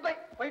பெரிய குட் பை.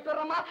 போயிட்டு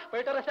வர்றோமா?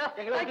 போயிட்டு வரேன் சார்.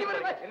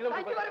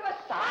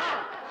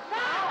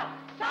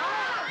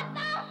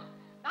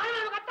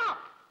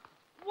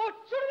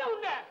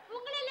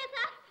 உங்களே இல்ல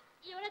சார்,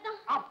 இவனதான்.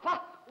 அப்பா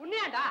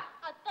உண்மையாண்டா?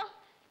 அத்தா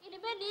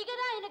இனிமே நீங்க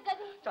தான் எனக்கு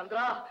கதி.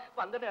 சந்திரா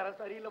வந்த நேரம்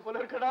சரியில்லை போல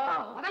இருக்கடா.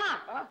 முதலா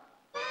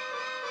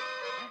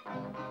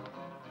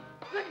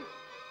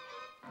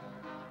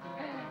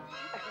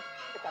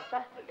தாத்தா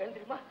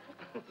எழுந்திரிமா,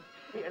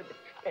 எழுந்து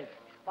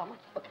வாமா.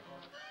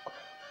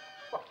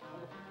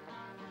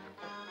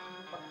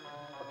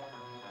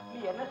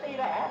 நீ என்ன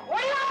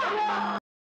செய்யற?